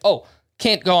like to get,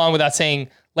 can't go on without saying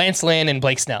Lance Lynn and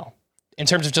Blake Snell. In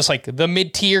terms of just like the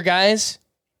mid-tier guys,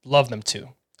 love them too.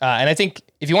 And I think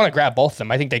if you want to grab both of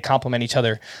them, I think they complement each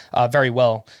other very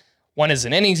well. One is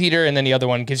an innings eater, and then the other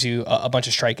one gives you a bunch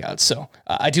of strikeouts. So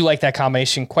I do like that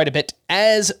combination quite a bit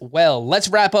as well. Let's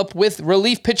wrap up with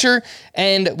relief pitcher,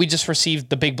 and we just received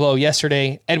the big blow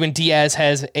yesterday. Edwin Diaz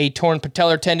has a torn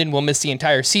patellar tendon, will miss the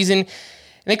entire season,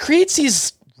 and it creates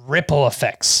these ripple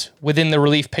effects within the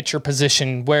relief pitcher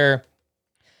position where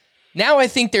now I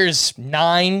think there's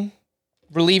 9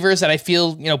 relievers that I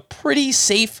feel, pretty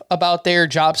safe about their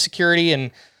job security,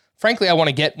 and frankly, I want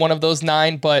to get one of those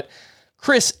 9, but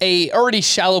Chris, a already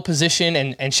shallow position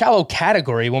and shallow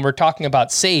category when we're talking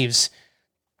about saves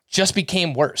just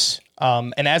became worse.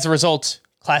 And as a result,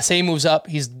 Class A moves up.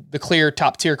 He's the clear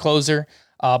top tier closer.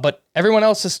 But everyone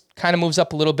else just kind of moves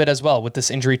up a little bit as well with this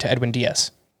injury to Edwin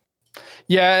Diaz.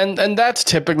 Yeah, and that's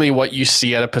typically what you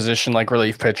see at a position like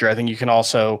relief pitcher. I think you can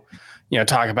also,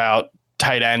 talk about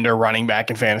tight end or running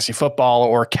back in fantasy football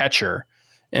or catcher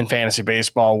in fantasy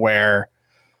baseball, where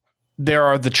there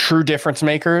are the true difference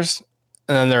makers.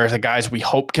 And then there are the guys we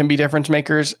hope can be difference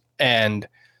makers, and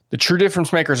the true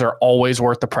difference makers are always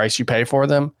worth the price you pay for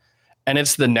them. And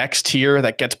it's the next tier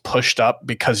that gets pushed up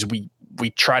because we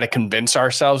try to convince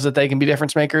ourselves that they can be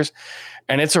difference makers.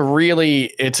 And it's an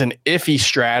iffy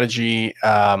strategy.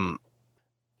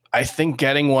 I think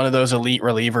getting one of those elite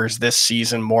relievers this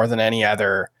season more than any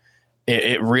other,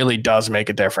 it really does make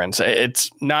a difference. It's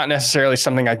not necessarily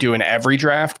something I do in every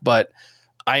draft, but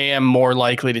I am more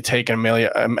likely to take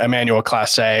Emmanuel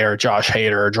Clase or Josh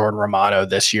Hader or Jordan Romano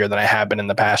this year than I have been in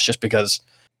the past, just because,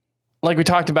 like we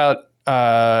talked about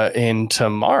in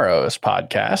tomorrow's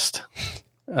podcast,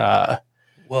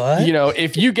 What?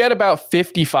 if you get about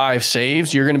 55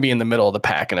 saves, you're going to be in the middle of the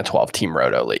pack in a 12-team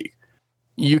Roto league.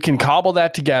 You can cobble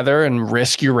that together and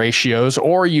risk your ratios,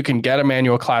 or you can get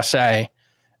Emmanuel Clase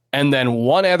and then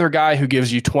one other guy who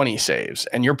gives you 20 saves,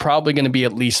 and you're probably going to be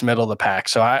at least middle of the pack.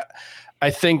 So I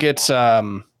think it's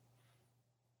a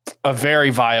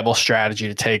very viable strategy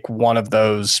to take one of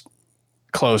those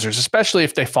closers, especially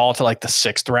if they fall to like the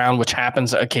 6th round, which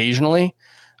happens occasionally.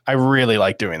 I really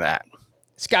like doing that.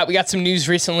 Scott, we got some news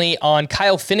recently on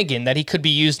Kyle Finnegan that he could be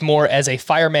used more as a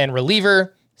fireman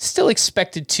reliever. Still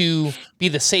expected to be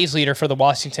the saves leader for the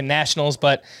Washington Nationals,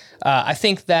 but I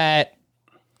think that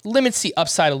limits the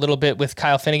upside a little bit with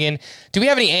Kyle Finnegan. Do we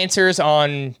have any answers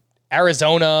on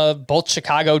Arizona, both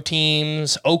Chicago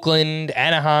teams, Oakland,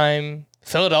 Anaheim,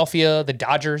 Philadelphia, the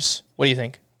Dodgers? What do you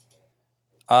think?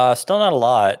 Still not a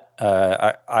lot.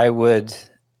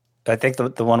 I think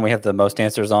the one we have the most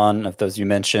answers on of those you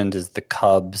mentioned is the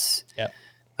Cubs. Yep.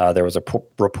 There was a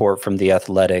report from The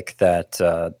Athletic that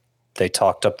they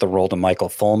talked up the role to Michael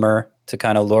Fulmer to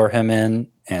kind of lure him in,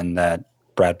 and that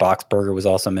Brad Boxberger was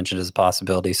also mentioned as a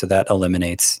possibility. So that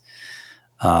eliminates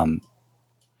Brandon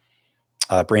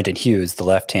Hughes, the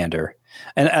left-hander.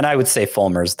 And I would say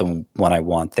Fulmer's the one I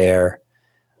want there.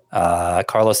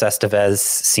 Carlos Estevez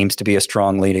seems to be a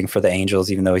strong leading for the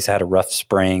Angels, even though he's had a rough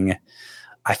spring.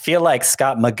 I feel like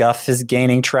Scott McGuff is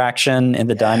gaining traction in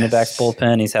the Diamondbacks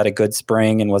bullpen. He's had a good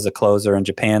spring and was a closer in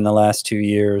Japan the last 2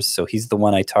 years. So he's the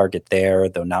one I target there,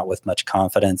 though not with much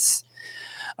confidence.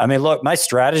 I mean, look, my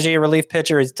strategy at relief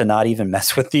pitcher is to not even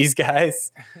mess with these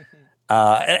guys.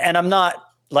 And I'm not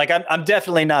like, I'm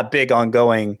definitely not big on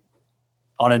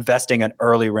investing an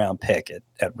early round pick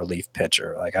at relief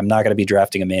pitcher. Like, I'm not going to be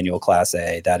drafting Emmanuel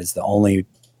Clase. That is the only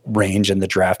range in the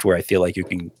draft where I feel like you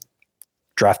can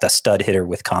draft a stud hitter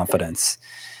with confidence,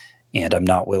 and I'm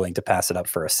not willing to pass it up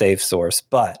for a save source.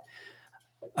 But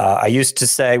I used to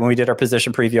say, when we did our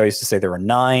position preview, I used to say there were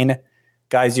 9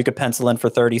 guys you could pencil in for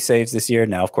 30 saves this year.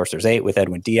 Now, of course, there's 8 with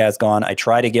Edwin Diaz gone. I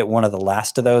try to get one of the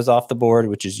last of those off the board,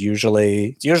 which is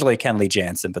usually Kenley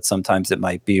Jansen, but sometimes it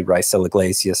might be Raisel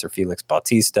Iglesias or Felix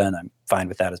Bautista, and I'm fine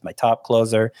with that as my top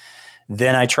closer.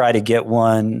 Then I try to get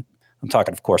one. I'm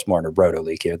talking, of course, more in a Roto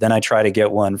league here. Then I try to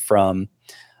get one from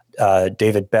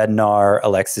David Bednar,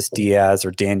 Alexis Diaz, or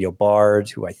Daniel Bard,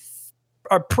 who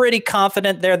are pretty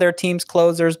confident they're their team's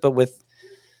closers, but with,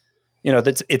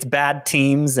 it's bad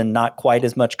teams and not quite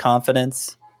as much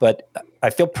confidence. But I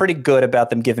feel pretty good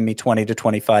about them giving me 20 to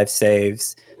 25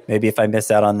 saves. Maybe if I miss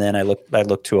out on then, I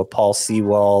look to a Paul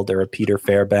Sewald or a Peter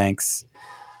Fairbanks.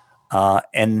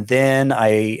 And then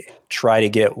I try to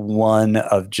get one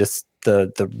of just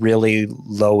the really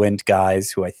low-end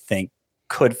guys who I think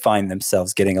could find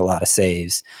themselves getting a lot of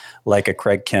saves, like a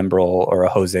Craig Kimbrell or a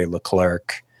Jose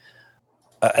Leclerc,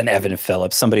 an Evan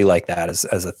Phillips, somebody like that as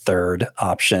a third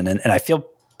option. And I feel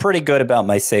pretty good about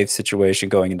my save situation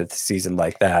going into the season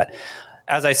like that.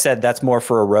 As I said, that's more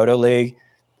for a Roto league.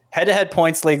 Head-to-head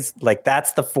points leagues, like,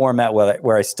 that's the format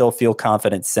where I still feel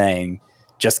confident saying,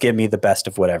 just give me the best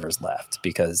of whatever's left,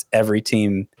 because every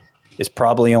team is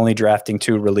probably only drafting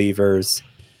 2 relievers.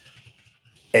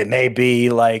 It may be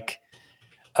like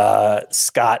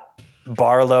Scott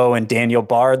Barlow and Daniel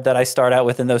Bard that I start out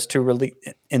with in those two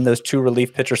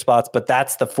relief pitcher spots, but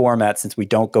that's the format since we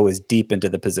don't go as deep into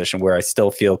the position, where I still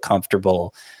feel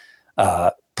comfortable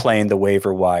playing the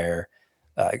waiver wire,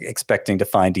 expecting to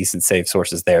find decent save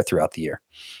sources there throughout the year.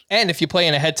 And if you play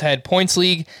in a head-to-head points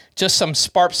league, just some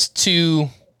sparks to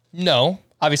know.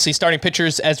 Obviously, starting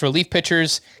pitchers as relief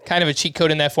pitchers, kind of a cheat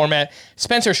code in that format.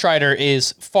 Spencer Strider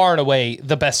is far and away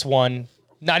the best one.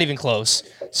 Not even close.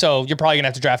 So you're probably going to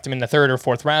have to draft him in the 3rd or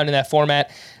 4th round in that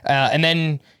format. And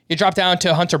then you drop down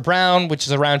to Hunter Brown, which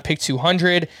is around pick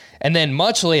 200. And then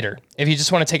much later, if you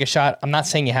just want to take a shot, I'm not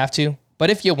saying you have to,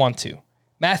 but if you want to,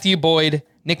 Matthew Boyd,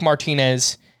 Nick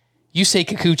Martinez, Yusei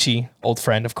Kikuchi, old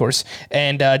friend, of course,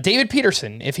 and David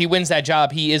Peterson. If he wins that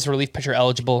job, he is relief pitcher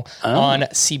eligible on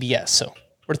CBS. So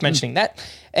worth mentioning that.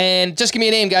 And just give me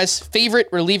a name, guys. Favorite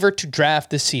reliever to draft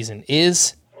this season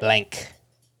is blank.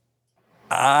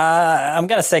 I'm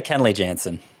going to say Kenley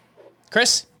Jansen.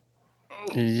 Chris?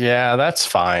 Yeah, that's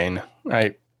fine.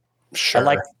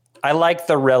 Sure. I like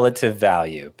the relative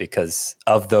value because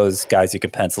of those guys you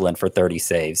could pencil in for 30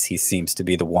 saves. He seems to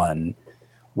be the one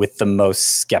with the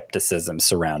most skepticism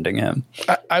surrounding him.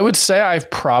 I would say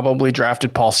I've probably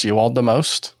drafted Paul Sewald the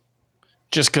most,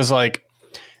 just because, like,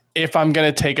 if I'm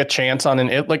going to take a chance on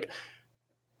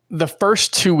the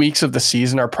first 2 weeks of the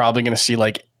season are probably going to see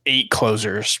like 8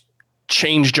 closers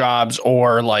change jobs,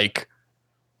 or like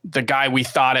the guy we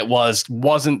thought it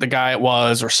wasn't the guy it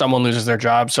was, or someone loses their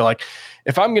job. So like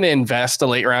if I'm going to invest a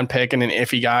late round pick in an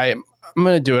iffy guy, I'm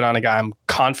going to do it on a guy I'm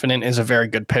confident is a very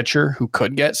good pitcher who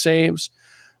could get saves,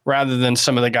 rather than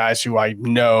some of the guys who I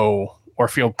know or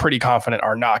feel pretty confident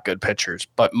are not good pitchers,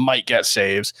 but might get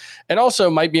saves, and also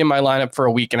might be in my lineup for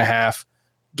a week and a half,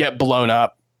 get blown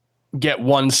up, get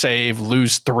 1 save,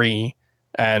 lose 3,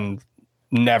 and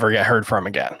never get heard from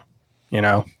again. You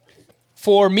know?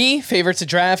 For me, favorite to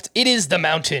draft, it is the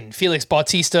Mountain. Felix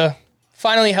Bautista,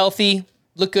 finally healthy,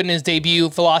 looked good in his debut,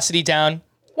 velocity down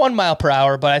 1 mile per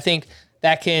hour, but I think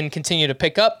that can continue to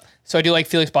pick up. So I do like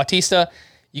Felix Bautista.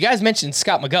 You guys mentioned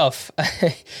Scott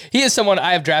McGough. He is someone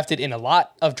I have drafted in a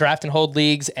lot of draft and hold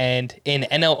leagues and in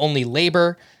NL only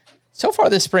labor. So far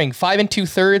this spring, 5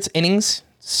 2/3 innings,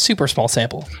 super small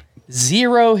sample,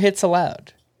 0 hits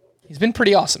allowed. He's been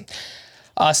pretty awesome.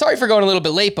 Sorry for going a little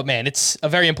bit late, but man, it's a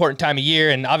very important time of year,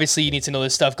 and obviously you need to know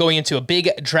this stuff. Going into a big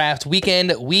draft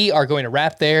weekend, we are going to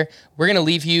wrap there. We're going to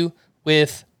leave you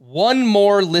with one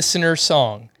more listener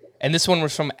song, and this one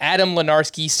was from Adam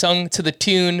Lenarski, sung to the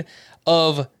tune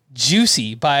of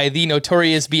Juicy by the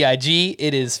Notorious B.I.G.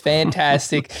 It is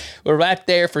fantastic. We're right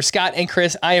there for Scott and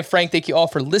Chris. I am Frank. Thank you all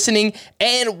for listening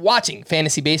and watching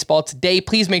Fantasy Baseball today.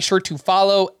 Please make sure to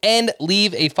follow and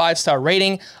leave a 5-star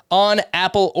rating on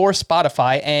Apple or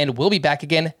Spotify, and we'll be back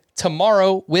again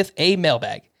tomorrow with a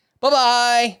mailbag.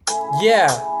 Bye-bye.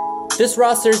 Yeah, this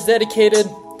roster is dedicated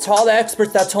to all the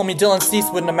experts that told me Dylan Cease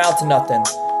wouldn't amount to nothing.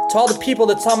 To all the people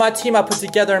that's on my team I put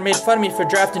together and made fun of me for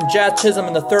drafting Jazz Chisholm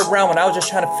in the 3rd round when I was just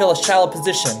trying to fill a shallow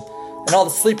position. And all the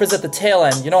sleepers at the tail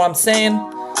end, you know what I'm saying?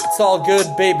 It's all good,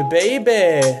 baby,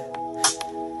 baby.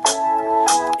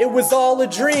 It was all a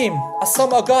dream. I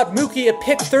somehow got Mookie at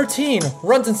pick 13.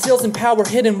 Runs and steals and power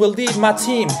hitting will lead my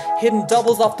team. Hitting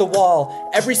doubles off the wall.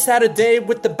 Every Saturday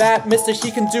with the bat, mister, he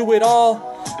can do it all.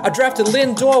 I drafted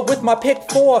Lindor with my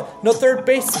pick 4. No third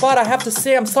base spot, I have to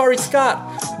say I'm sorry,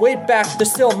 Scott. Way back,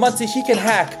 there's still Muncie he can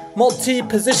hack.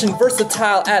 Multi-position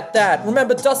versatile at that.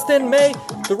 Remember Dustin May,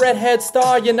 the redhead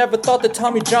star? You never thought that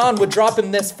Tommy John would drop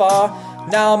him this far.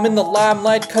 Now I'm in the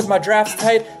limelight cause my draft's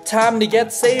tight. Time to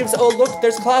get saves, oh look,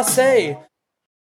 there's Class A.